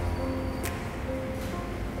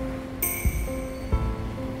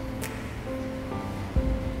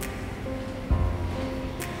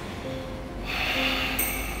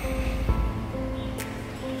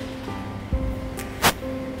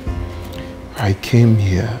 I came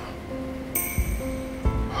here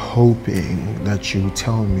hoping that you would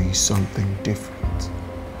tell me something different.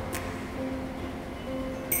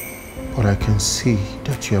 But I can see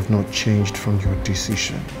that you have not changed from your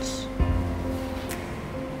decisions.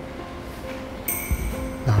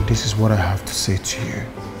 Now this is what I have to say to you.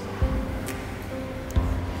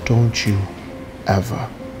 Don't you ever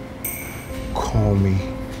call me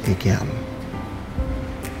again.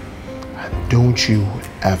 And don't you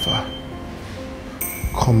ever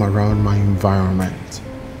come around my environment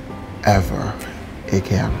ever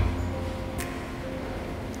again.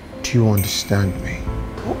 Do you understand me?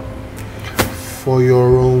 For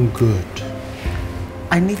your own good.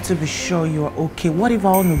 I need to be sure you're okay. What if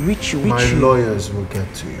I want to reach you? My lawyers will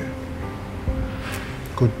get to you.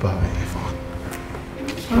 Goodbye,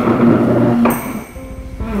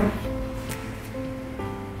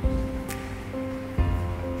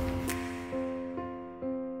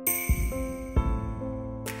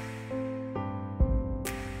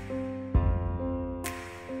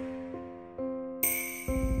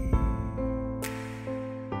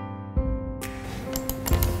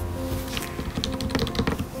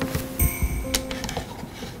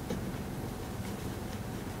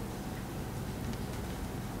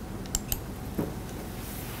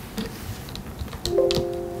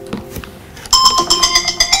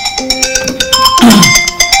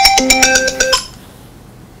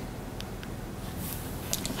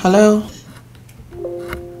 Hello?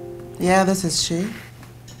 Yeah, this is she.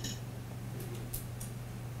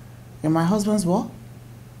 You're my husband's what?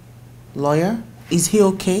 Lawyer? Is he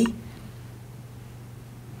okay?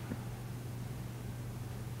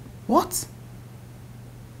 What?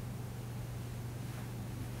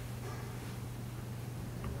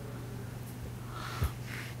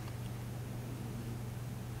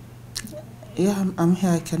 Yeah, I'm here.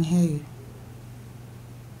 I can hear you.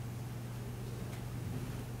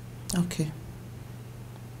 Okay.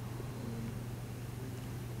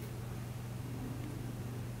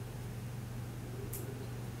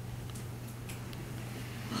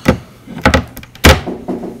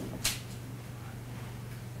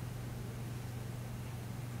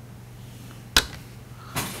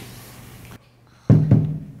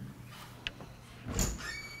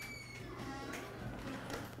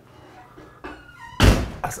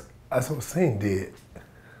 As I was saying,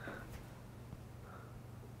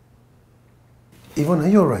 Yvonne, are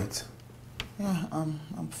you alright? Yeah, I'm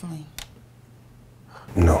fine.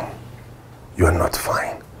 No, you are not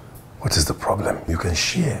fine. What is the problem? You can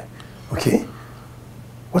share, okay?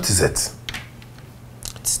 What is it?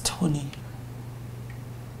 It's Tony.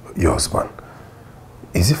 Your husband.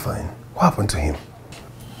 Is he fine? What happened to him?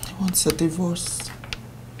 He wants a divorce.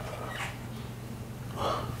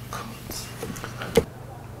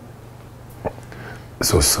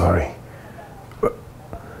 So sorry.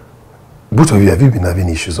 Both of you, have you been having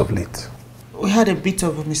issues of late? We had a bit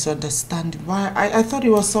of a misunderstanding. I thought it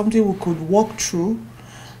was something we could walk through.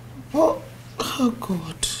 Oh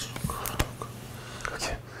God.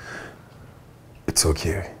 Okay. It's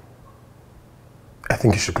okay. I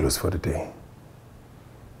think you should close for the day.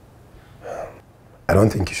 I don't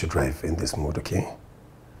think you should drive in this mood, okay?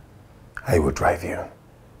 I will drive you.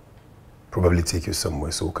 Probably take you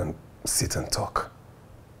somewhere so we can sit and talk.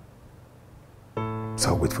 So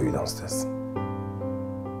I'll wait for you downstairs.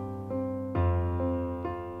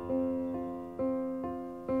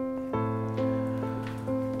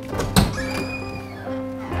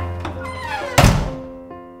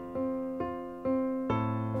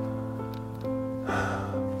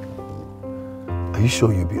 Are you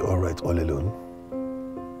sure you'll be all right all alone?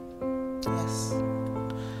 Yes,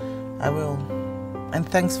 I will. And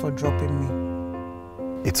thanks for dropping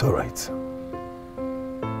me. It's all right.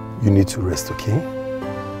 You need to rest, okay?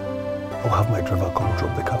 I'll have my driver come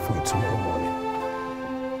drop the car for you tomorrow morning.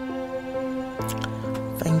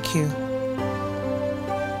 Thank you.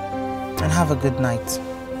 And have a good night.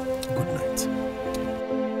 Good night.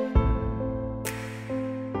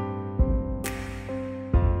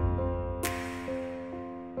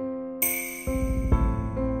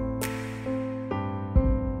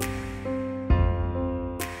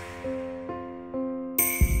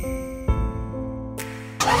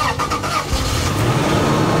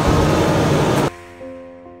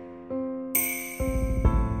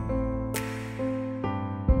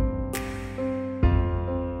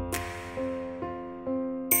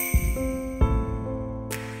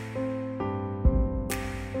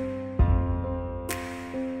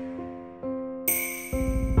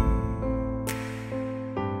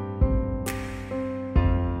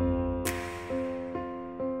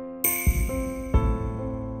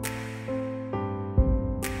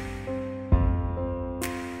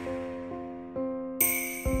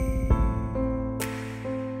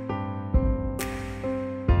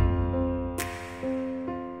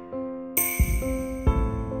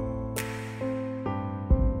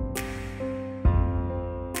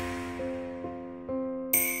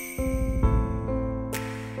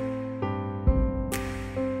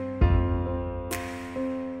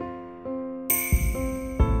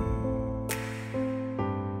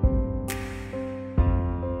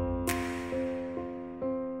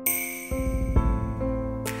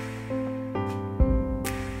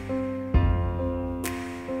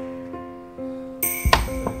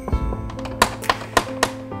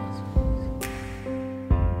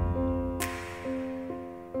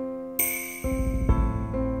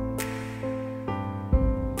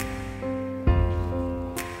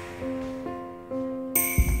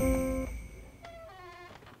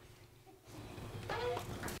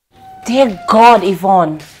 Dear God,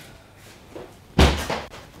 Yvonne.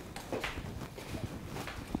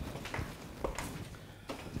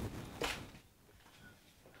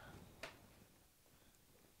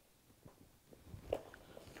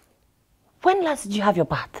 When last did you have your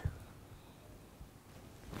bath?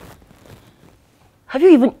 Have you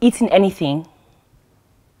even eaten anything?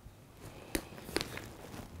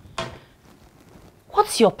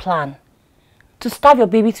 What's your plan? To starve your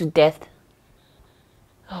baby to death?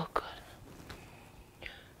 Oh God.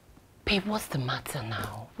 Babe, what's the matter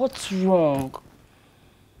now? What's wrong?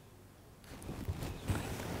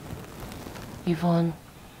 Yvonne,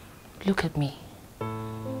 look at me.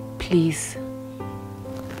 Please.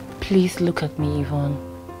 Please look at me, Yvonne.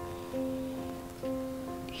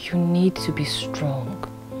 You need to be strong.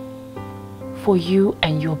 For you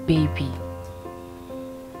and your baby.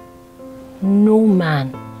 No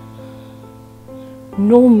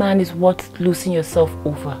man is worth losing yourself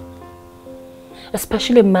over.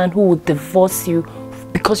 Especially a man who would divorce you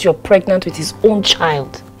because you're pregnant with his own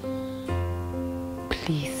child.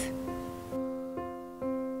 Please.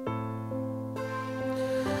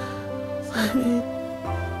 I mean,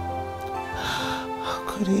 how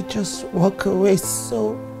could he just walk away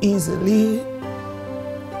so easily?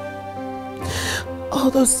 All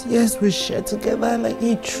those years we shared together, like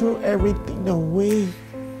he threw everything away.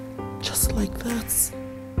 Just like that.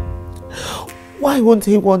 Why won't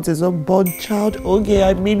he want his unborn child? Okay,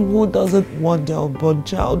 I mean, who doesn't want their unborn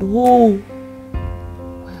child? Who?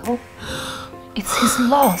 Well, it's his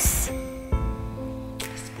loss.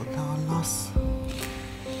 It's but our loss.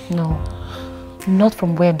 No, not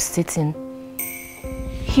from where I'm sitting.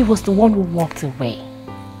 He was the one who walked away.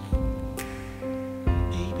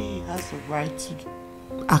 Maybe he has a right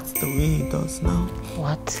to act the way he does now.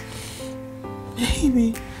 What?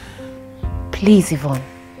 Maybe. Please, Yvonne.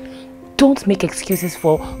 Don't make excuses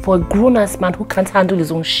for a grown-ass man who can't handle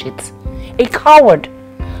his own shit. A coward.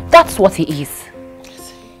 That's what he is.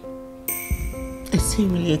 Is he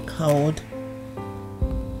really a coward?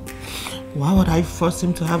 Why would I force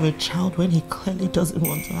him to have a child when he clearly doesn't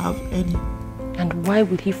want to have any? And why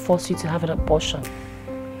would he force you to have an abortion?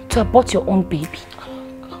 To abort your own baby?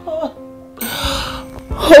 Oh, God.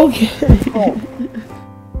 Okay. Oh.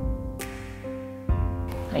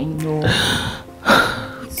 I know.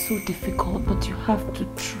 It's so difficult, but you have to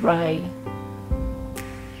try.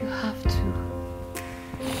 You have to.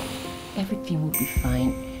 Everything will be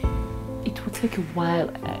fine. It will take a while.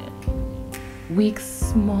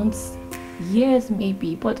 Weeks, months, years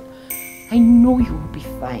maybe, but I know you will be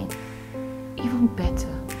fine. Even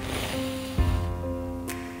better.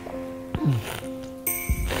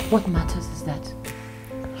 What matters is that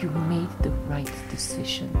you made the right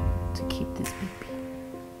decision to keep this baby.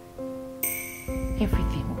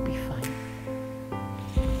 Everything will be fine.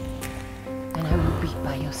 And I will be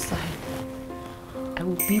by your side. I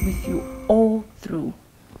will be with you all through.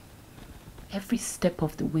 Every step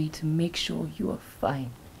of the way to make sure you are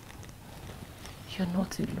fine. You're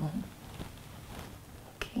not alone.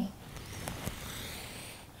 Okay?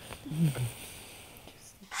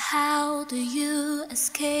 How do you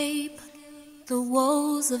escape the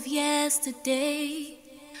woes of yesterday?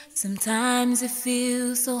 Sometimes it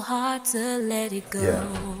feels so hard to let it go. Yeah.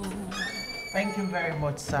 Thank you very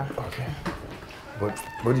much, sir. Okay.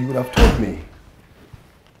 But you would have told me.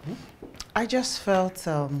 I just felt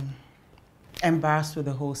embarrassed with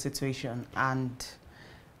the whole situation, and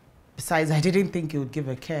besides, I didn't think you would give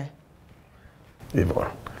a care.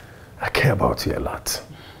 Yvonne, I care about you a lot.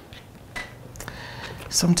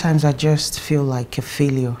 Sometimes I just feel like a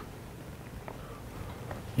failure.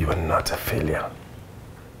 You are not a failure.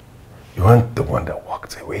 You weren't the one that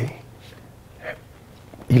walked away.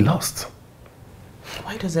 You lost.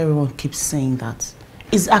 Why does everyone keep saying that?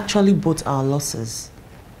 It's actually both our losses.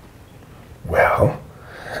 Well,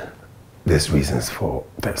 there's reasons for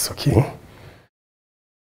this, okay?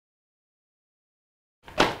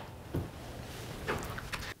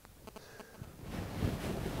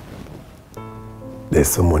 There's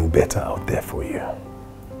someone better out there for you.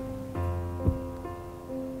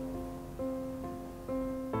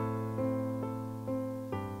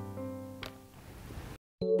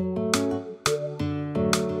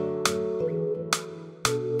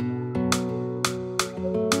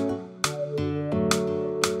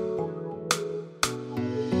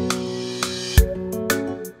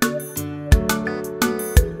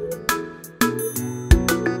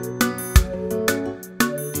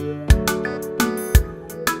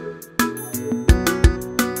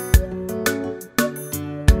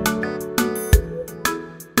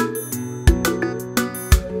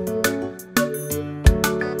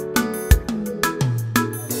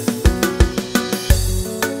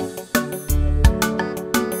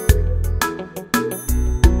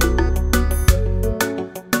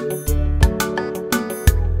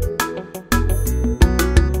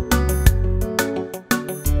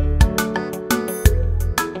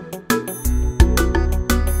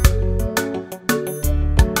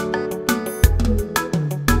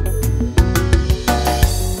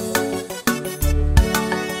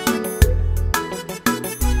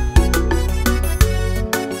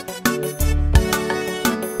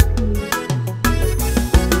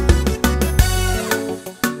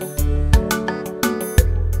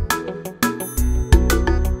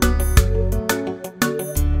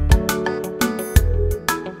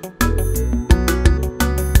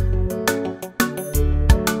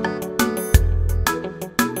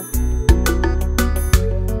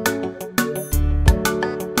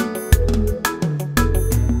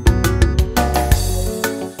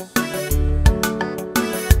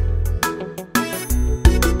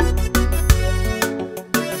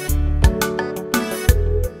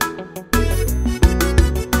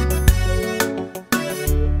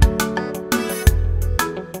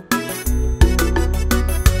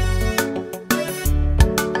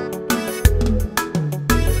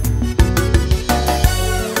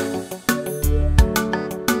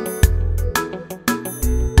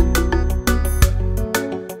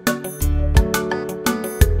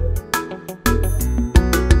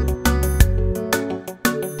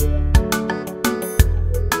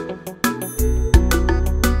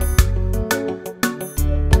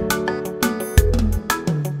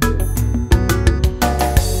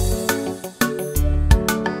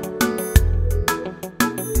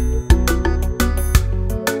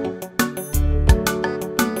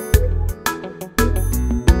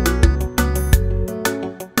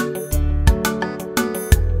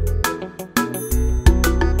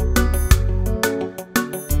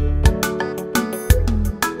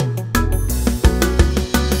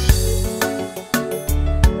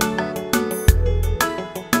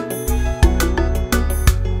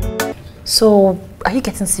 So, are you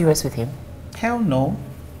getting serious with him? Hell no.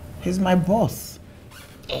 He's my boss.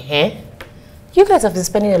 You guys have been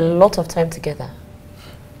spending a lot of time together.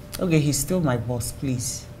 Okay, he's still my boss,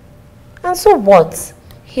 please. And so what?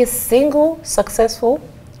 He's single, successful,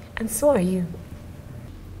 and so are you.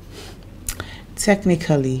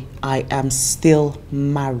 Technically, I am still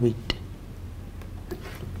married.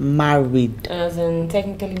 Married. As in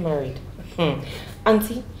technically married.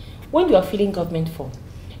 Auntie, when you are filling government form,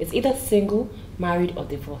 it's either single, married, or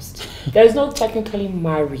divorced. There is no technically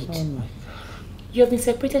married. Oh my God. You have been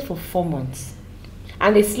separated for 4 months,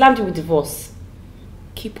 and they slammed you with divorce.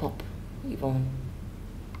 Keep up, Yvonne.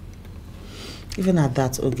 Even at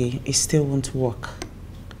that, okay, it still won't work.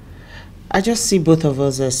 I just see both of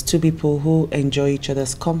us as two people who enjoy each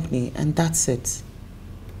other's company, and that's it.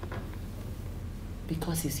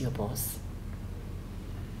 Because he's your boss.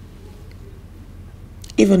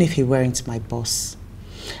 Even if he weren't my boss,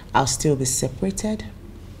 I'll still be separated,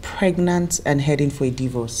 pregnant, and heading for a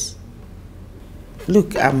divorce.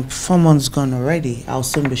 Look, I'm 4 months gone already. I'll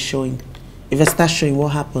soon be showing. If I start showing, what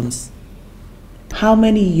happens? How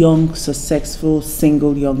many young, successful,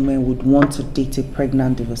 single young men would want to date a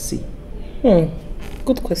pregnant divorcee?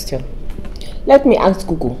 Good question. Let me ask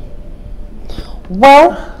Google.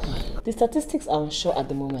 Well, the statistics are unsure at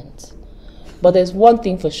the moment. But there's one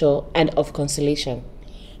thing for sure and of consolation.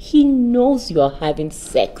 He knows you are having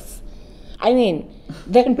sex. I mean,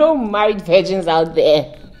 there are no married virgins out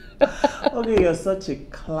there. Okay, you're such a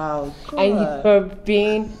clown. And you're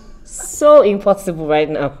being so impossible right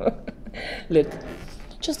now. Look,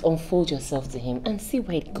 just unfold yourself to him and see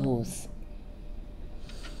where it goes.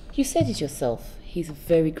 You said it yourself. He's a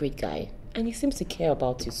very great guy. And he seems to care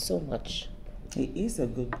about you so much. He is a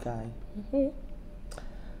good guy.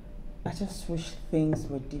 I just wish things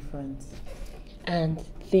were different. And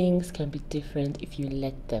things can be different if you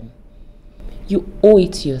let them. You owe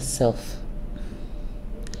it to yourself.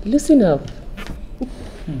 Loosen up.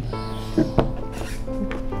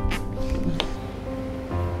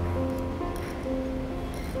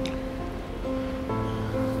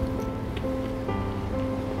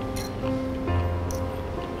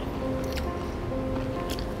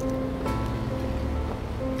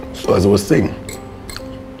 So as I was saying,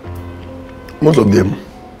 most of them,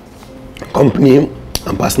 company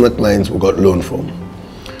and personal clients we got loan from,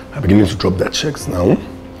 are beginning to drop their checks now.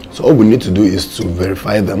 So all we need to do is to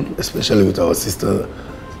verify them, especially with our sister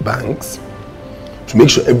banks, to make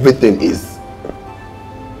sure everything is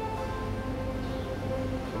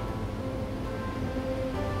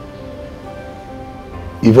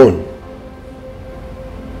Yvonne.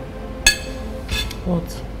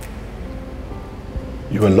 What?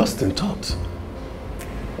 You were lost in thought.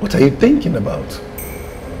 What are you thinking about?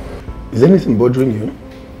 Is anything bothering you?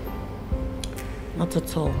 Not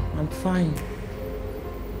at all. I'm fine.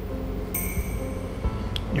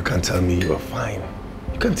 You can't tell me you are fine.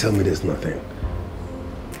 You can't tell me there's nothing.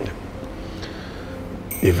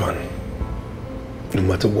 Yvonne, no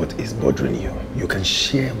matter what is bothering you, you can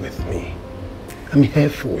share with me. I'm here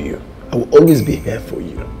for you. I will always be here for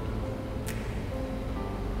you.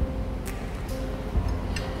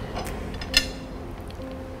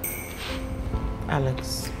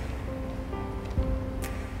 Alex,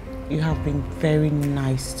 you have been very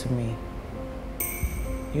nice to me.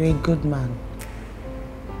 You're a good man.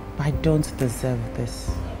 But I don't deserve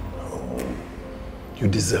this. No, you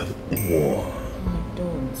deserve more. I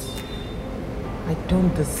don't. I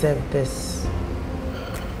don't deserve this.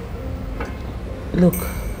 Look,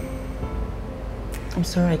 I'm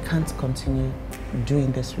sorry I can't continue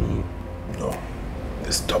doing this with you. No,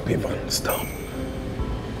 stop, Yvonne, stop.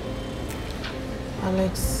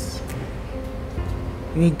 Alex,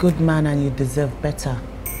 you're a good man and you deserve better.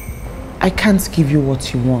 I can't give you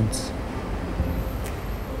what you want.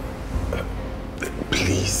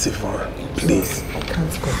 Please, Yvonne, please. I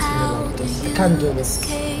can't continue like this. I can't do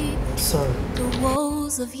this. I'm sorry. The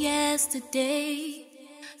woes of yesterday.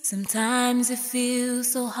 Sometimes it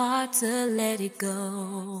feels so hard to let it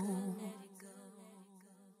go.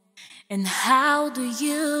 And how do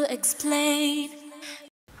you explain?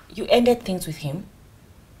 You ended things with him?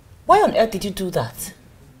 Why on earth did you do that?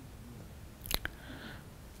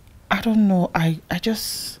 I don't know. I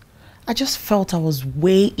just felt I was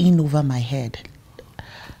way in over my head.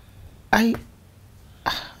 I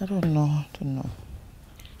don't know.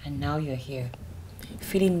 And now you're here,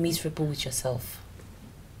 feeling miserable with yourself.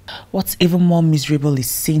 What's even more miserable is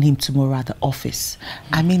seeing him tomorrow at the office.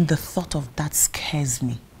 I mean, the thought of that scares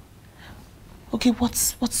me. Okay,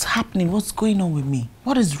 what's happening? What's going on with me?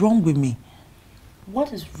 What is wrong with me?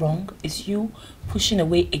 What is wrong is you pushing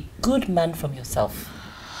away a good man from yourself.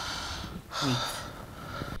 Wait.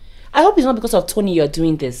 I hope it's not because of Tony you're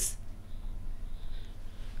doing this.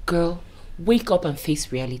 Girl, wake up and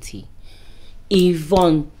face reality.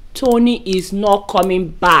 Yvonne, Tony is not coming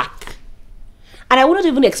back. And I wouldn't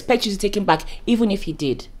even expect you to take him back, even if he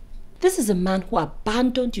did. This is a man who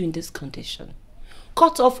abandoned you in this condition.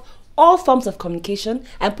 Cut off all forms of communication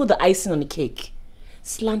and put the icing on the cake.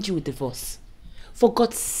 Slammed you with divorce. For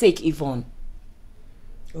God's sake, Yvonne.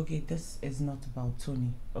 Okay, this is not about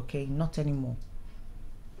Tony, okay? Not anymore.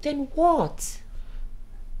 Then what?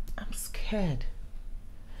 I'm scared.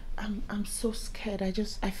 I'm so scared.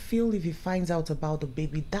 I feel if he finds out about the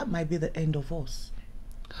baby, that might be the end of us.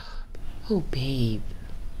 Oh, babe.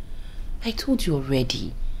 I told you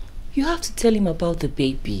already. You have to tell him about the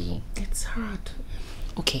baby. It's hard.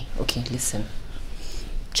 Okay, listen.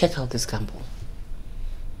 Check out this gamble.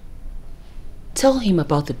 Tell him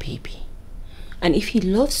about the baby. And if he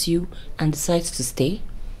loves you and decides to stay,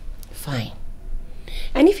 fine.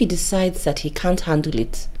 And if he decides that he can't handle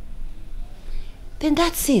it, then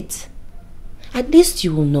that's it. At least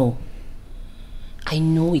you will know. I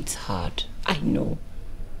know it's hard. I know.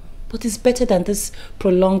 But it's better than this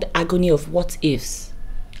prolonged agony of what ifs.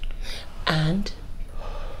 And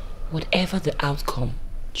whatever the outcome,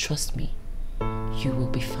 trust me, you will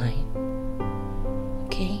be fine.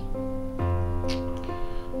 Okay?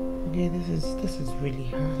 Yeah, this is really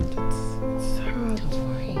hard. It's hard. Don't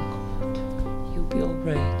worry. Oh God. You'll be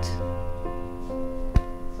alright.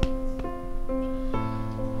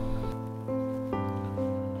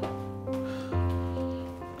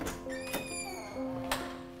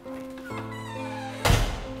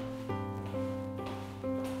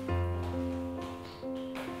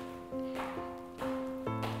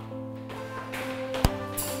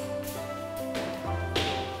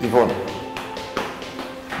 Yvonne,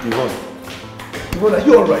 are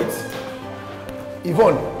you alright?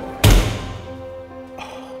 Yvonne,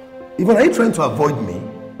 are you trying to avoid me?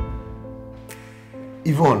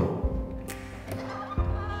 Yvonne.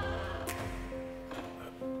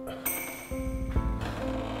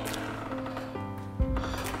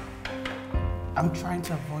 I'm trying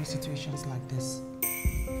to avoid situations like this.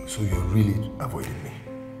 So you're really avoiding me?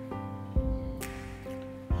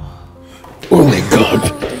 Oh my God!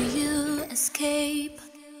 How do you escape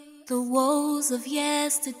the woes of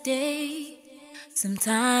yesterday?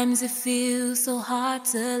 Sometimes it feels so hard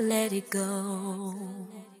to let it go.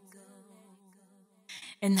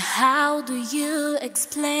 And how do you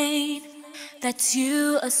explain that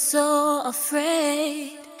you are so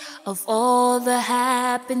afraid of all the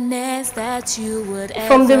happiness that you would ever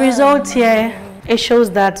From the results here, it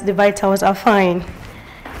shows that the vitals are fine.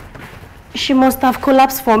 She must have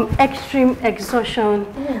collapsed from extreme exhaustion.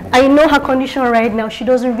 I know her condition right now. She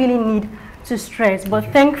doesn't really need to stress, but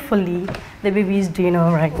thankfully, the baby is doing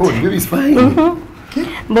all right. Oh, the baby's fine.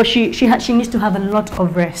 Mm-hmm. But she needs to have a lot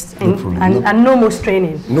of rest and no more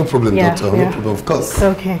straining. No problem, doctor. No problem, of course.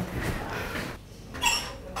 Okay.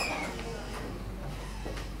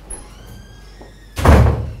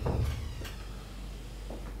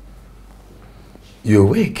 You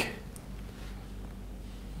awake?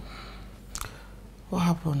 What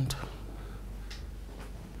happened?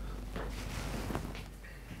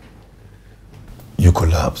 You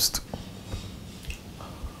collapsed.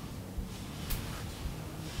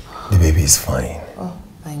 The baby is fine. Oh,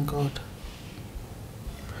 thank God.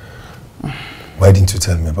 Why didn't you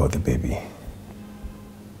tell me about the baby?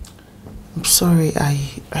 I'm sorry,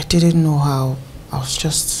 I didn't know how. I was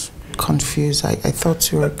just confused. I thought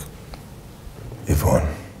you were... Yvonne,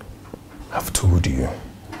 I've told you.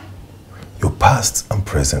 Your past and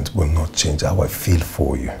present will not change how I feel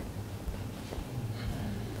for you.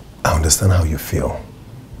 I understand how you feel.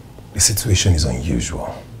 The situation is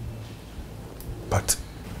unusual. But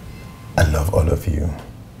I love all of you.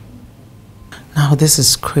 Now this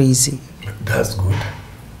is crazy. That's good.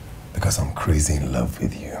 Because I'm crazy in love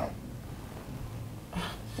with you.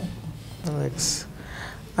 Alex,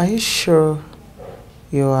 are you sure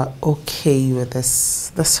you are okay with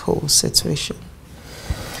this whole situation?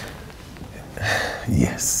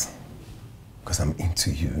 Yes, because I'm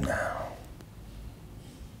into you now.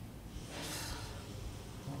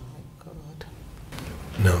 Oh my God.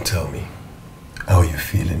 Now tell me, how are you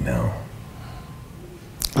feeling now?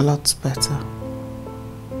 A lot better.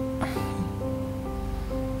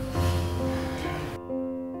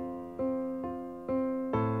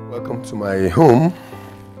 Welcome to my home.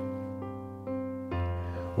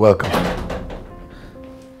 Welcome.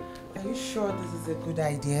 Are you sure this is a good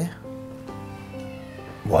idea?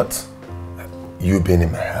 What? You being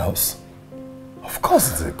in my house? Of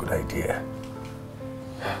course it's a good idea.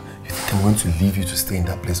 You think think I'm going to leave you to stay in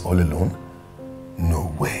that place all alone?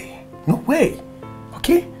 No way. No way.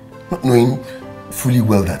 Okay? Not knowing fully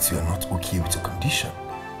well that you are not okay with your condition.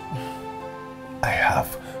 I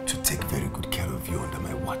have to take very good care of you under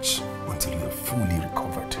my watch until you are fully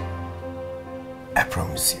recovered. I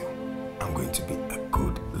promise you, I'm going to be a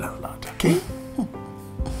good landlord, okay?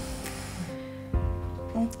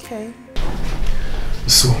 Okay.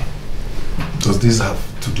 So, does this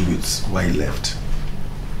have to do with why you left?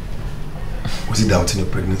 Was he doubting your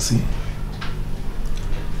pregnancy?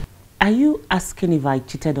 Are you asking if I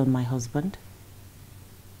cheated on my husband?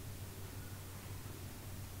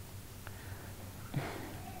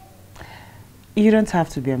 You don't have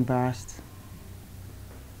to be embarrassed.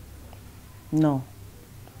 No.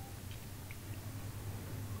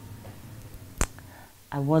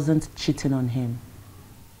 I wasn't cheating on him.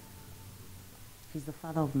 He's the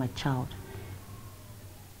father of my child.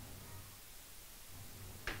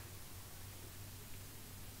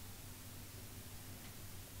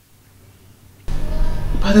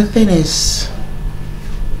 But the thing is,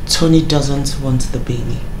 Tony doesn't want the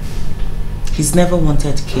baby. He's never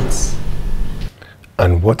wanted kids.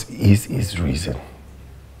 And what is his reason?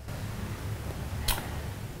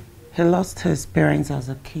 He lost his parents as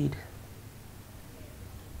a kid.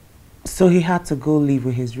 So he had to go live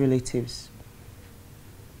with his relatives.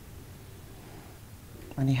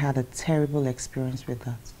 And he had a terrible experience with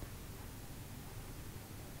that.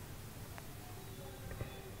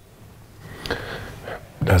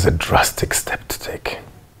 That's a drastic step to take.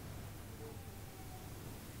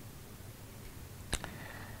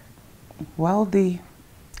 Well, the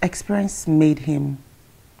experience made him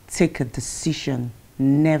take a decision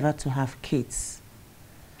never to have kids.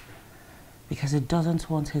 Because he doesn't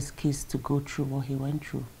want his kids to go through what he went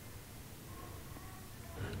through.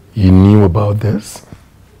 You knew about this?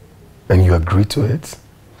 And you agreed to it?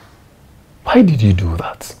 Why did you do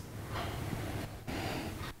that?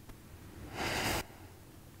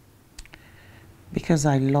 Because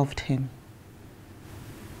I loved him.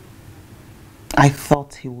 I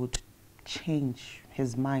thought he would change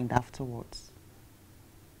his mind afterwards.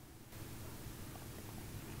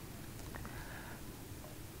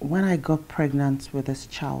 When I got pregnant with this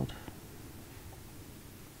child,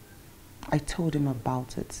 I told him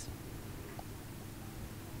about it.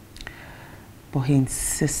 But he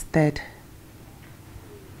insisted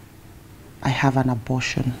I have an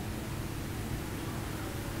abortion.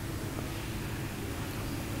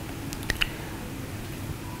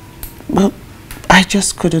 But I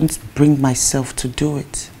just couldn't bring myself to do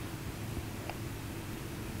it.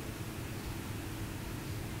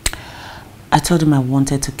 I told him I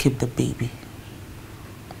wanted to keep the baby.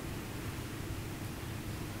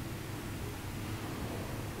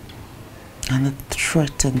 And I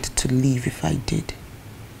threatened to leave if I did.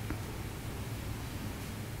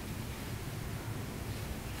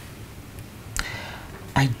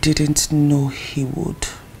 I didn't know he would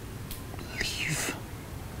leave.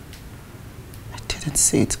 I didn't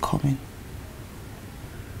see it coming.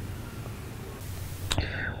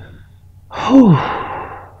 Oh.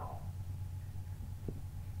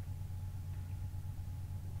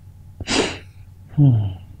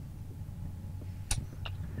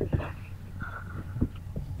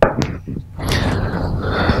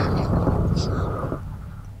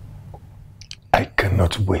 I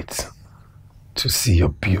cannot wait to see your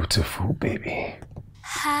beautiful baby.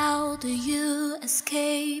 How do you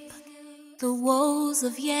escape the woes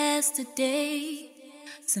of yesterday?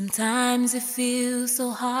 Sometimes it feels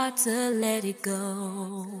so hard to let it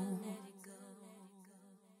go.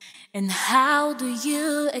 And how do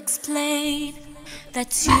you explain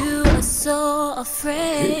that you are so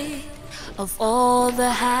afraid of all the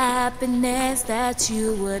happiness that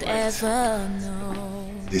you would ever know?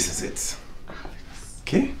 This is it.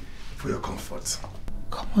 Okay? For your comfort.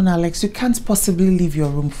 Come on, Alex, you can't possibly leave your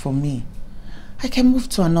room for me. I can move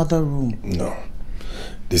to another room. No.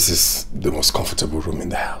 This is the most comfortable room in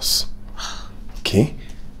the house. Okay?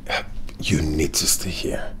 You need to stay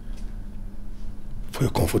here. For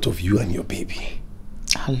your comfort of you and your baby.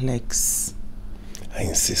 Alex. I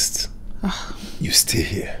insist. You stay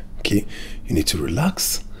here, okay? You need to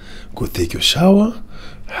relax. Go take your shower.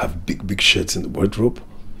 Have big shirts in the wardrobe.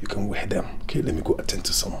 You can wear them, okay? Let me go attend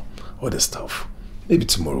to some other stuff. Maybe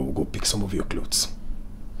tomorrow we'll go pick some of your clothes.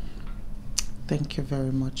 Thank you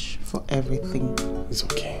very much for everything. It's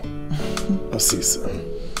okay. I'll see you soon.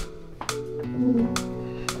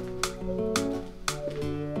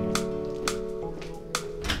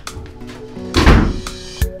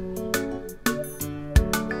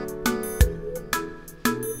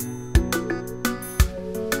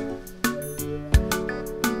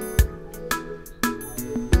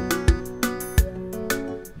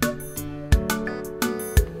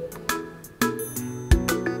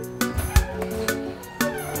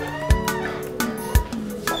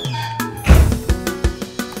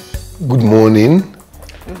 Good morning.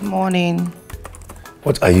 Good morning.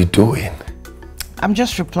 What are you doing? I'm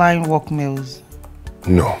just replying work mails.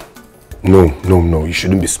 No. You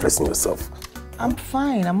shouldn't be stressing yourself. I'm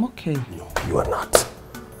fine. I'm okay. No, you are not.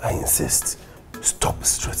 I insist. Stop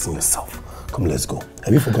stressing yourself. Come, let's go.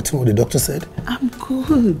 Have you forgotten what the doctor said? I'm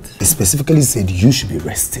good. He specifically said you should be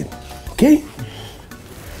resting. Okay?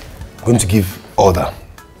 I'm going to give order.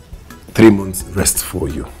 3 months rest for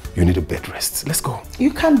you. You need a bed rest. Let's go.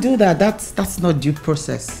 You can't do that. That's not due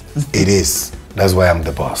process. It is. That's why I'm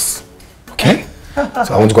the boss. Okay? So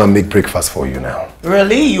I want to go and make breakfast for you now.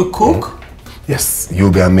 Really? You cook? Yes,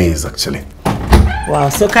 you'll be amazed actually. Wow,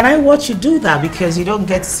 so can I watch you do that? Because you don't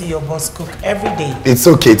get to see your boss cook every day. It's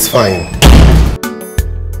okay, it's fine.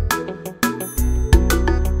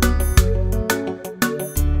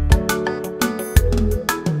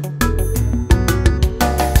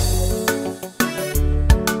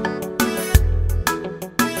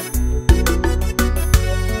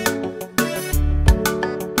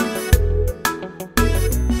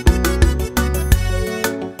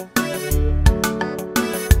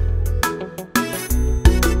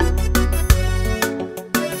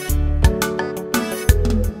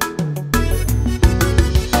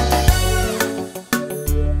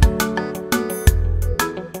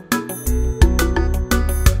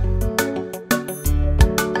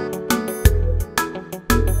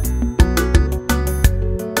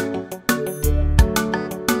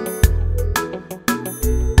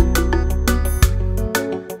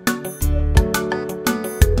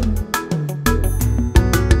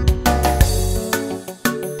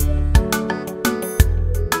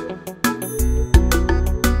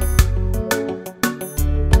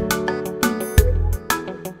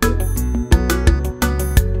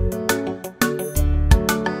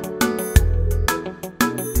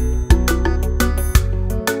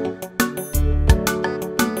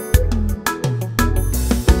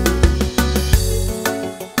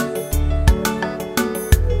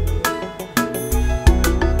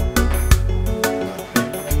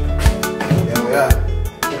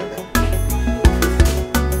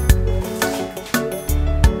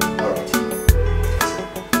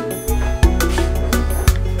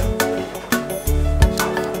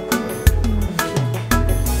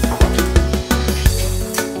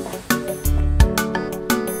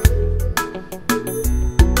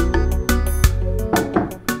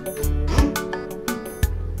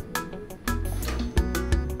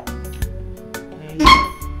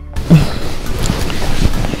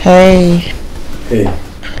 Hey. Hey.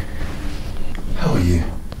 How are you?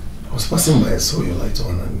 I was passing by, I saw your light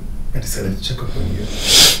on and I decided to check up on you.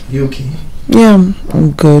 You okay? Yeah,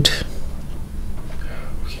 I'm good.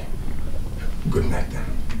 Okay. Good night then.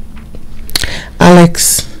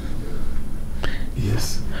 Alex.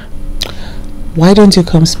 Yes? Why don't you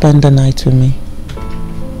come spend the night with me?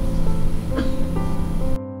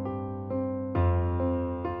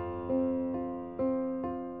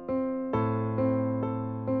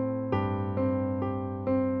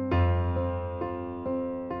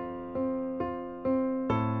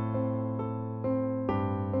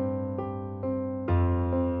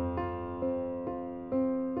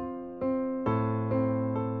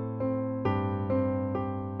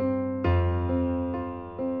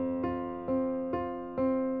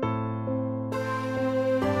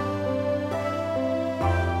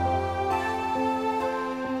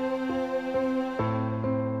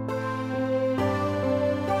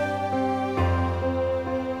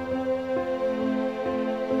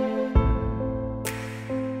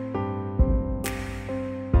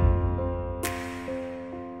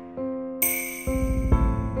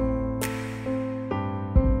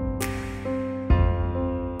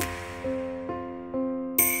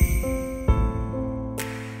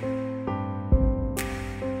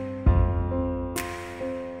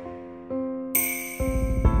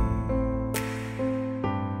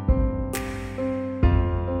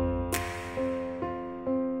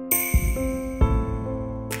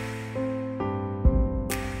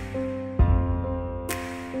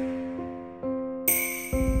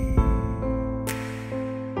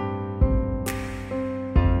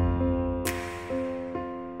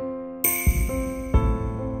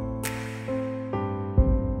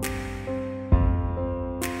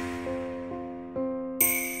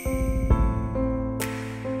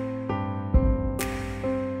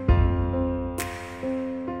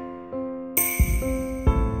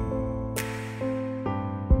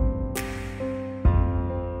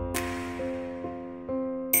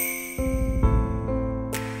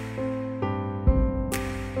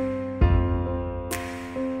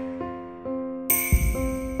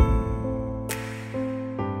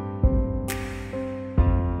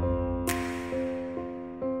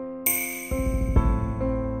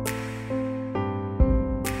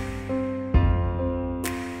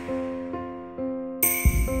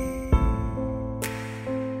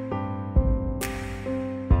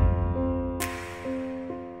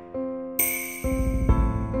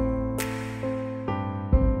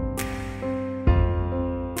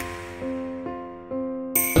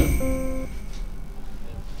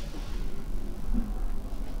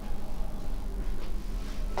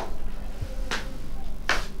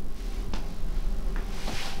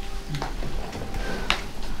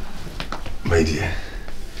 My dear,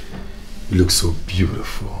 you look so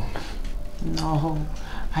beautiful. No,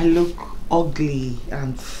 I look ugly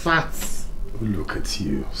and fat. Look at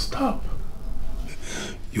you. Stop.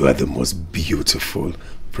 You are the most beautiful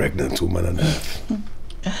pregnant woman on earth.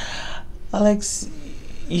 Alex,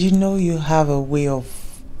 you know you have a way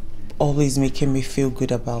of always making me feel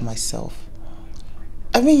good about myself.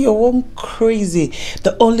 I mean, you're one crazy,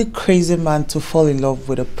 the only crazy man to fall in love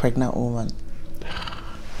with a pregnant woman.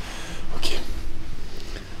 Okay.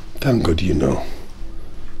 Thank God you know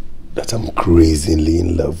that I'm crazily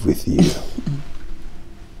in love with you.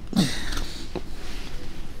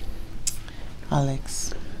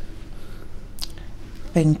 Alex,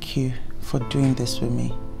 thank you for doing this with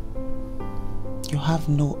me. You have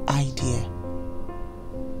no idea.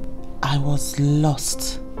 I was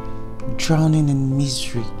lost, drowning in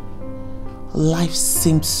misery. Life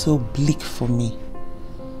seemed so bleak for me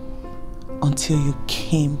until you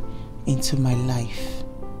came into my life.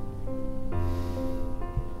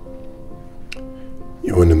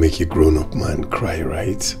 You want to make a grown-up man cry,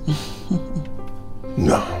 right?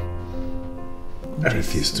 No. I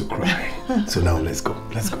refuse to cry. So now let's go.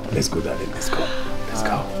 Let's go. Let's go, darling. Let's go. Let's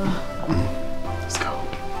go. Let's go.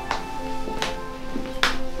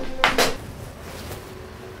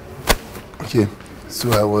 Okay.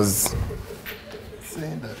 So I was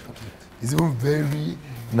saying that it's even very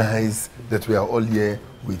nice that we are all here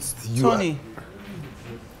with you. Tony.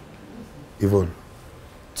 Yvonne.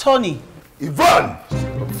 Tony. Yvonne!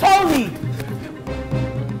 Tony!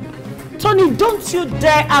 Tony, don't you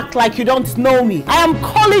dare act like you don't know me. I am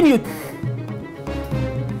calling you.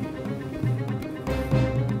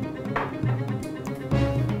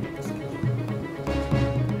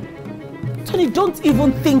 Tony, don't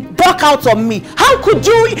even think back out on me. How could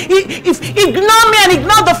you ignore me and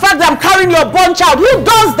ignore the fact that I'm carrying your born child? Who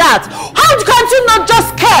does that? How can't you not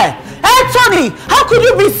just care? Hey, Tony, how could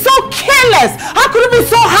you be so careless? How could you be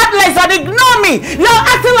so heartless and ignore me? You're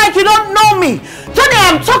acting like you don't know me. Tony,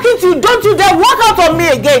 I'm talking to you. Don't you dare walk out on me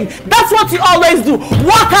again. That's what you always do.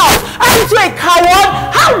 Walk out. Aren't you a coward?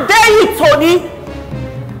 How dare you, Tony?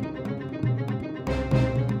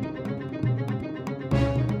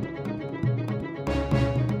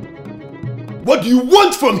 What do you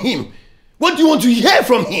want from him? What do you want to hear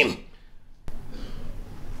from him?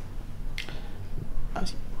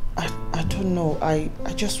 I don't know. I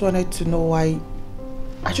just wanted to know why.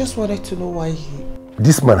 I just wanted to know why he...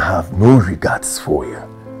 This man have no regards for you.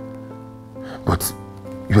 But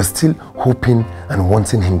you are still hoping and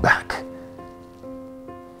wanting him back.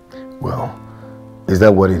 Well, is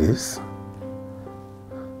that what it is?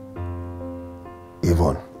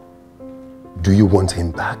 Yvonne, do you want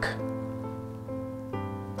him back?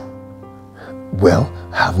 Well,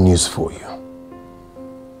 I have news for you.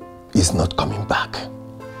 He's not coming back.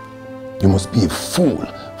 You must be a fool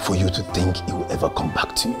for you to think he will ever come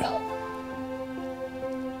back to you.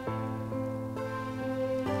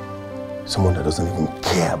 Someone that doesn't even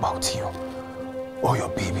care about you or your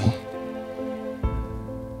baby.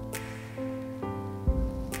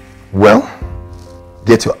 Well,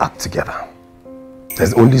 get your act together.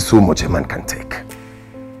 There's only so much a man can take.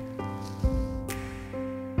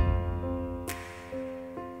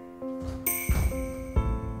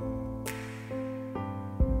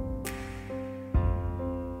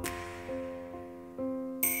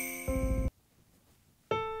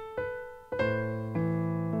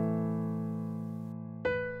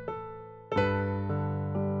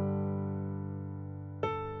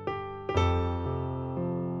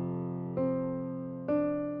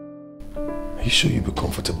 Are you sure you'll be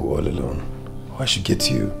comfortable all alone? Or I should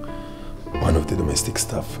get you one of the domestic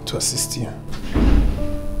staff to assist you?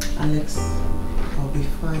 Alex, I'll be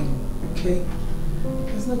fine, okay?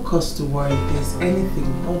 There's no cause to worry. If there's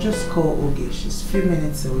anything, I'll just call Oge. She's a few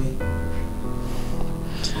minutes away.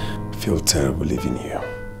 I feel terrible leaving you.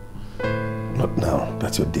 Not now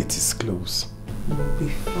that your date is close. You'll be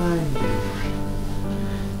fine.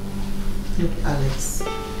 Look, Alex,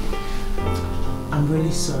 I'm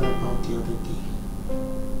really sorry about the other day.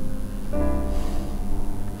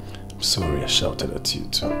 I'm sorry I shouted at you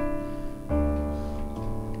too.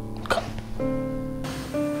 Come.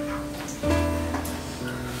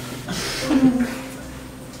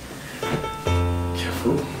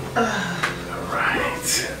 Careful.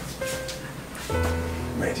 Alright.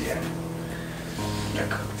 My dear,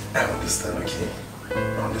 look, I understand, okay? I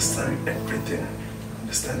understand everything. I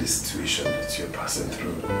understand the situation that you're passing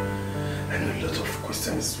through. I know a lot of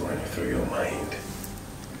questions running through your mind.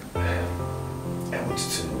 I want you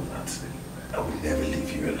to know that I will never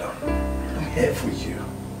leave you alone. I'm here for you.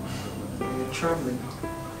 You're traveling.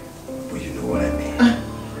 But you know what I mean.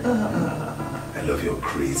 I love your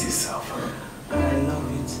crazy self. I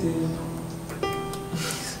love you too.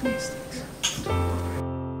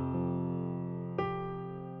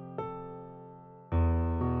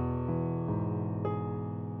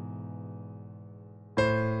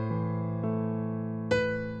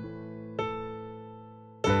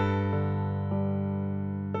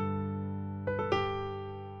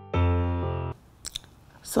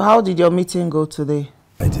 So how did your meeting go today?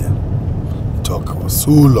 My dear, the talk was so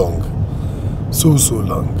long. So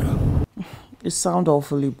long. You sound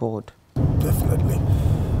awfully bored. Definitely.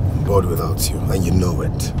 I'm bored without you, and you know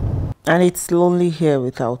it. And it's lonely here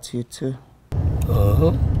without you too.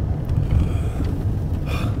 Uh-huh.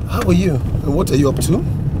 How are you? And what are you up to?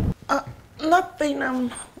 Nothing.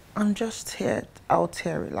 I'm just out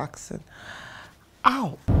here relaxing.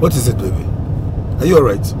 Ow. What is it, baby? Are you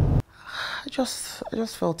alright? I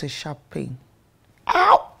just felt a sharp pain.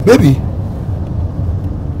 Ow! Baby!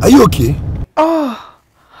 Are you okay? Oh,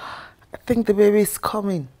 I think the baby is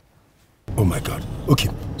coming. Oh my God. Okay,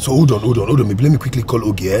 so hold on. Maybe let me quickly call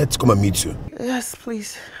Ogie to come and meet you. Yes,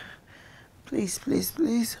 please.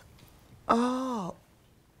 Please. Oh.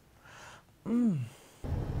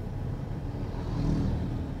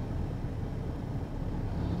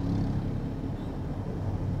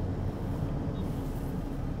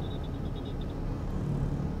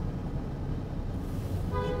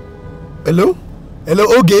 Hello,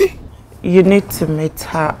 Ogie? You need to meet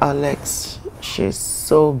her, Alex. She's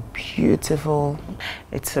so beautiful.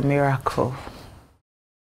 It's a miracle.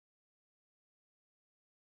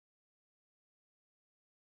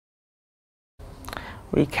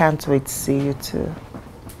 We can't wait to see you too.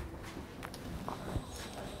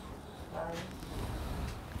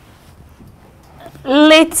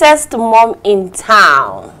 Latest mom in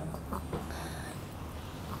town.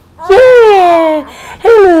 Yeah,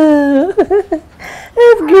 hello.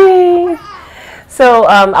 That's great. So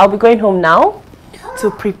I'll be going home now to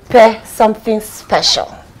prepare something special.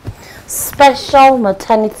 Special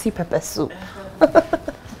maternity pepper soup. Bye-bye,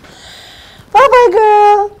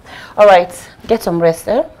 girl. All right, get some rest,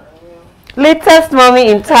 eh? Latest mommy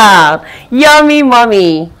in town. Yummy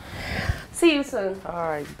mommy. See you soon. All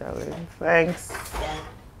right, darling. Thanks.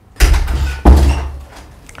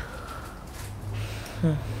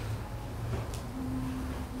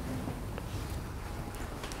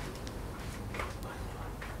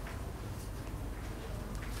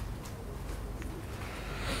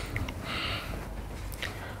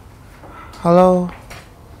 Hello.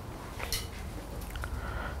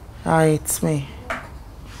 Hi, it's me.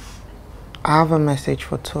 I have a message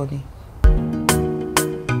for Tony.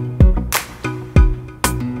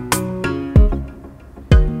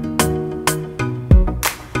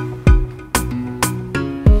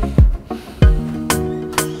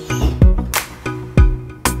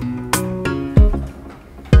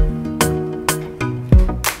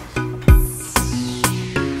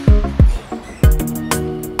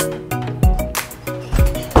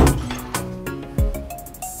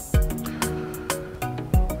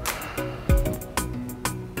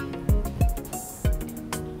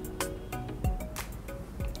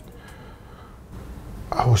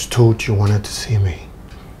 I was told you wanted to see me.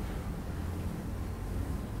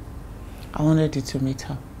 I wanted you to meet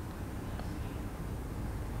her.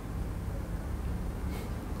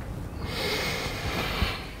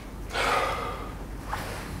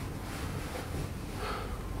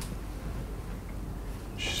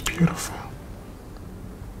 She's beautiful.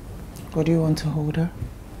 What do you want to hold her?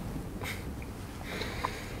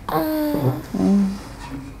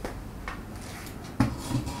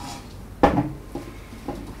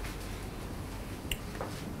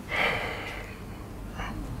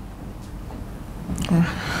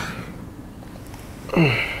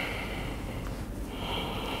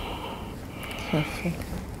 Perfect.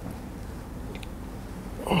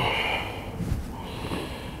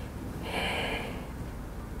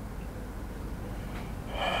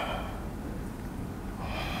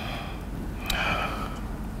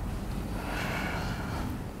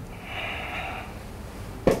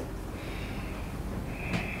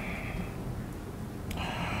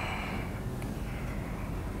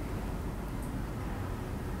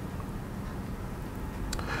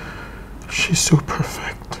 She's so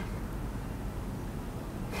perfect.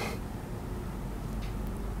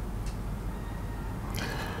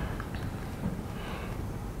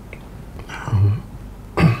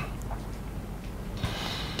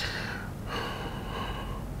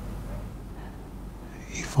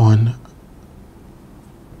 Yvonne,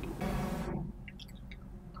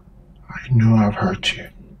 I know I've hurt you.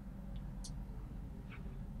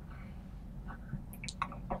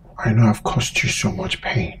 I know I've caused you so much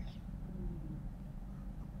pain.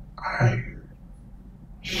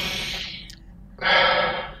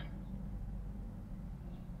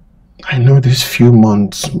 I know these few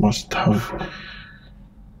months must have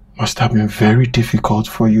been very difficult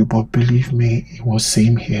for you, but believe me, it was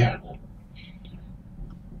same here.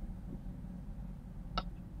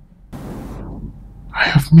 I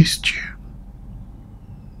have missed you.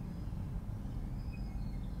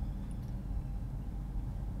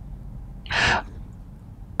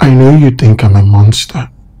 I know you think I'm a monster.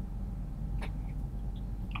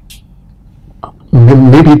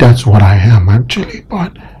 Maybe that's what I am actually,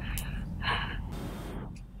 but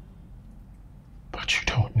you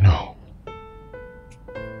don't know.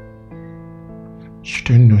 You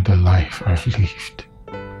don't know the life I've lived.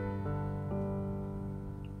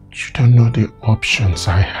 You don't know the options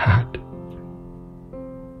I had.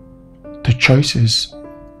 The choices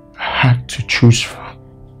I had to choose from.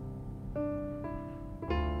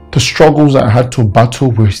 The struggles I had to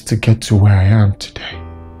battle with to get to where I am today.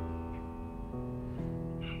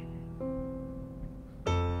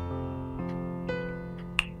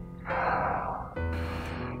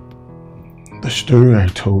 The story I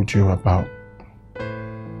told you about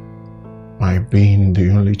my being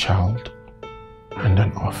the only child and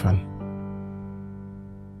an orphan,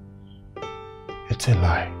 it's a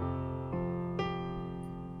lie.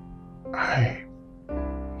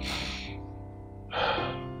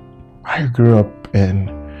 I grew up in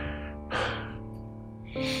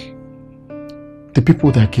the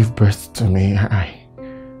people that give birth to me.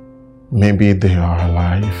 Maybe they are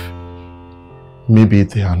alive, maybe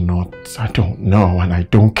they are not. I don't know, and I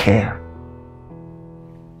don't care.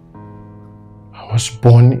 I was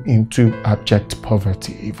born into abject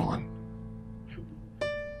poverty, Yvonne.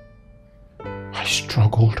 I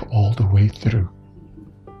struggled all the way through.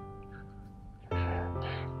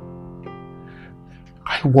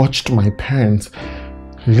 I watched my parents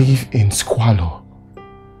live in squalor.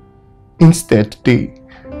 Instead, they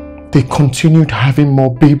continued having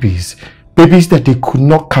more babies that they could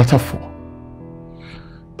not cater for.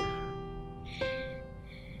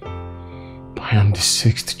 I am the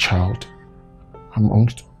 6th child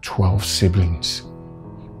amongst 12 siblings.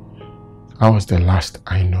 I was the last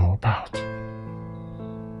I know about.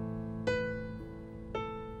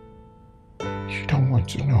 You don't want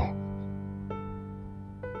to know.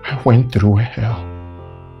 I went through hell.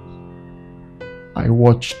 I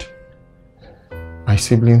watched my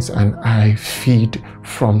siblings and I feed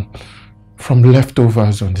from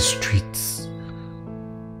leftovers on the streets.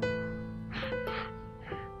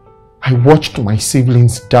 I watched my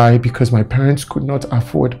siblings die because my parents could not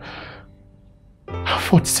afford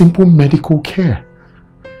simple medical care.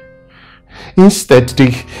 Instead,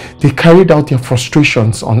 they carried out their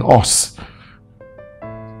frustrations on us.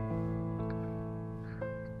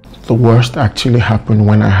 The worst actually happened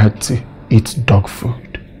when I had to eat dog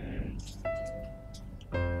food.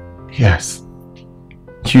 Yes,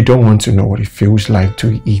 you don't want to know what it feels like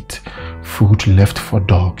to eat food left for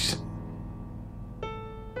dogs.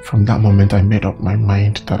 From that moment, I made up my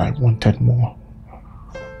mind that I wanted more.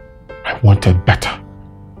 I wanted better.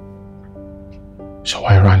 So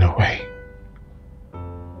I ran away.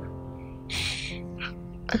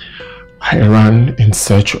 I ran in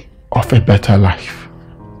search of a better life.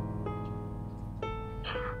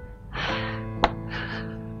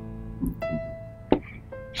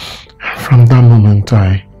 From that moment,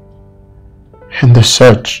 in the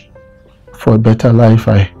search for a better life,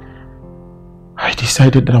 I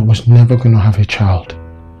decided that I was never going to have a child.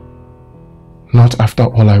 Not after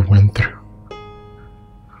all I went through.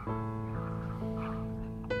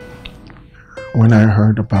 When I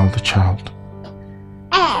heard about the child,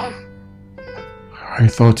 I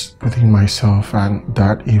thought within myself and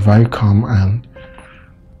that if I come and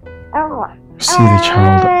see the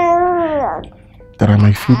child, that I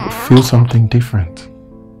might feel something different.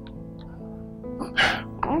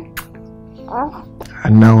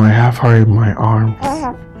 And now I have her in my arms,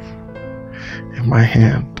 in my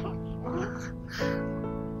hand.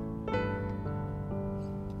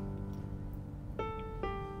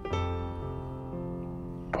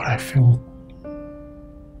 But I feel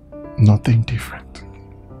nothing different.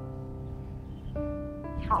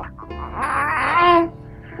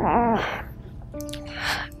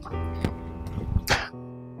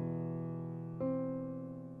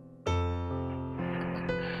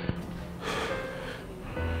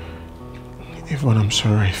 Yvonne, I'm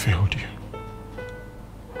sorry I failed you.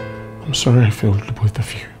 I'm sorry I failed both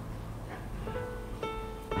of you.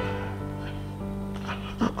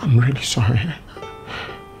 I'm really sorry.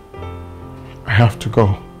 I have to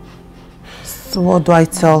go. So what do I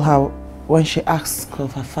tell her when she asks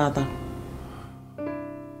of her father?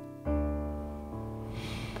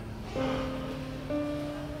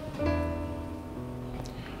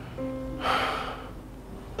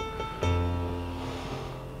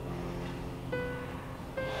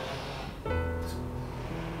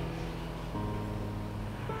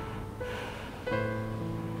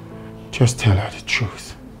 Just tell her the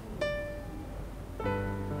truth.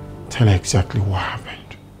 Tell her exactly what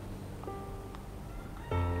happened.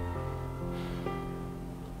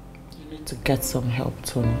 You need to get some help,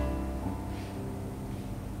 Tony.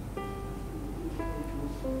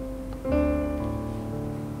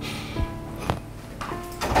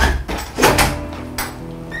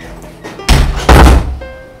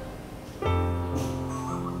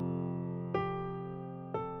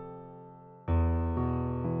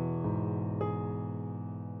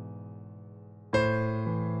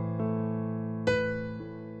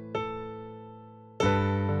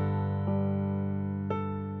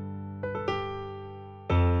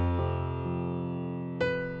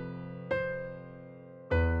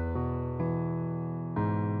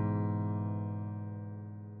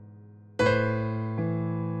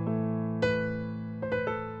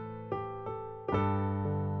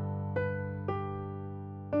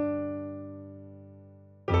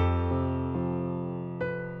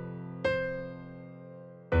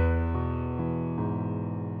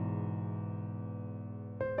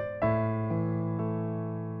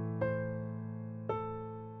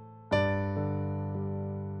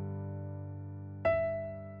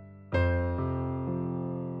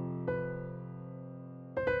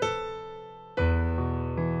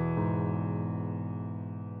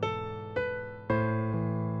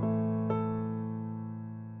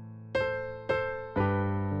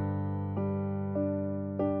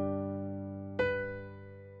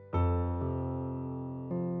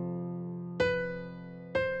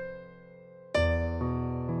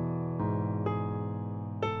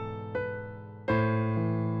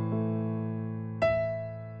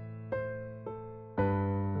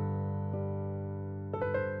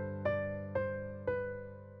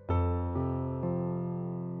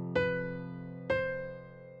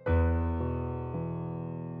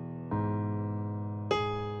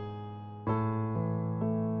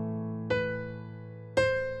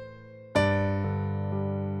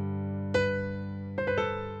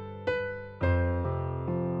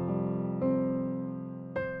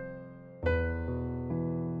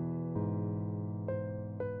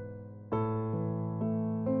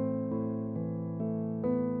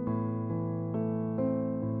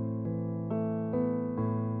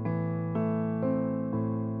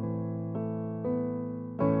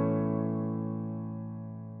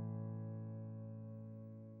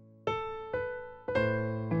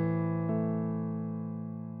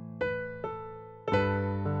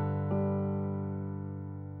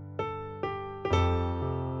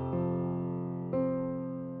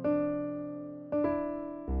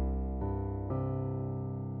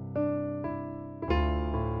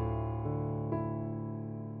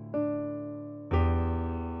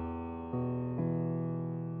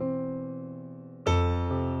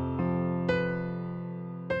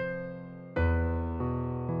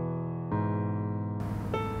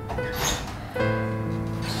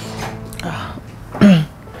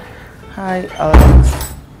 Hi,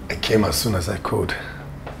 Alex. I came as soon as I could.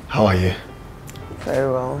 How are you? Very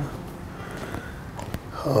well.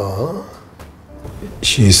 Oh,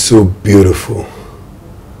 she's so beautiful.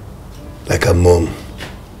 Like her mom.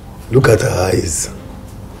 Look at her eyes.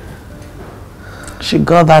 She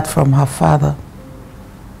got that from her father.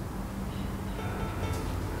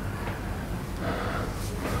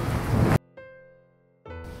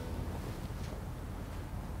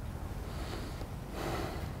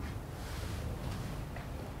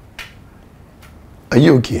 Are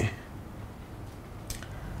you okay?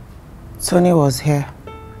 Tony was here.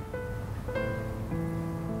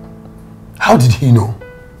 How did he know?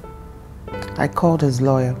 I called his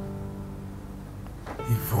lawyer.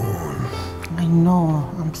 Yvonne. I know,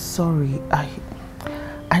 I'm sorry.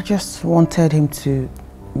 I just wanted him to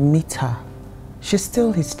meet her. She's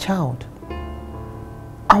still his child.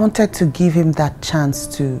 I wanted to give him that chance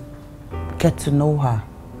to get to know her,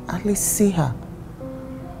 at least see her.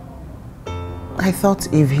 I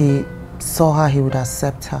thought if he saw her, he would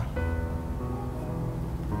accept her.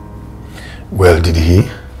 Well, did he?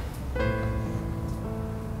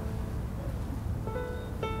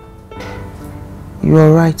 You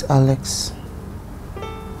are right, Alex.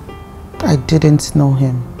 I didn't know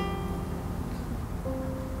him.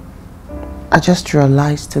 I just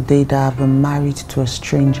realized today that I've been married to a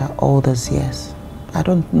stranger all these years. I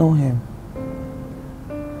don't know him.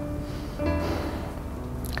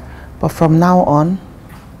 But from now on,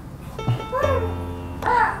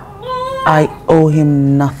 I owe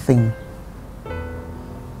him nothing.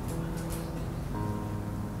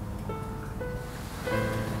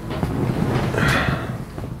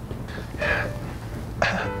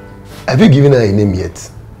 Have you given her a name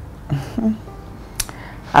yet?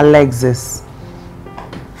 Alexis.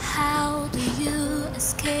 How do you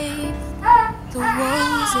escape the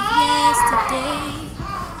woes of yesterday?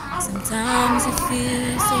 Sometimes it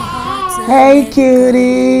feels so hard to Hey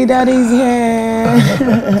cutie, daddy's here.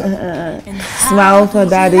 Smile for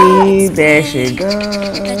daddy, there she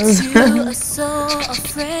goes. That you are so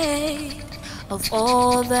afraid of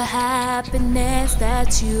all the happiness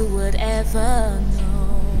that you would ever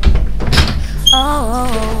know. Oh,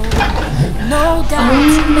 no doubt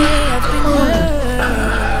you may have been hurt.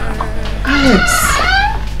 Alex,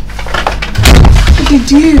 what did you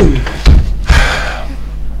do?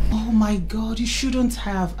 Oh my God, you shouldn't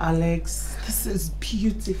have, Alex. This is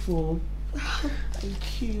beautiful.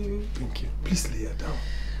 Thank you. Thank you. Please lay her down.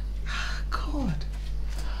 God.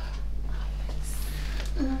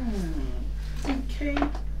 Okay.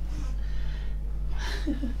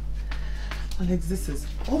 Alex, this is...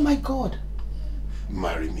 Oh my God.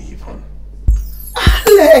 Marry me, Yvonne.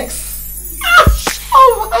 Alex!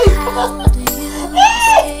 Oh my God. How do you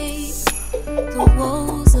escape the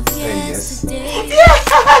woes of yesterday?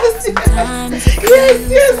 Yes! Sometimes it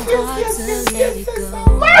feels so hard to let it go.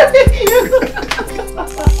 Marry you!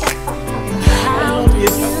 I love you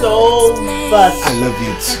so much. I love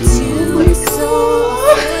you too.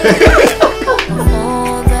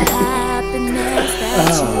 All the happiness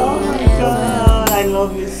that you I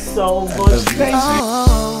love you so much.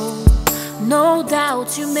 Oh, no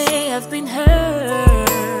doubt you may have been hurt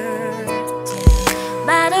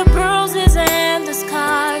by the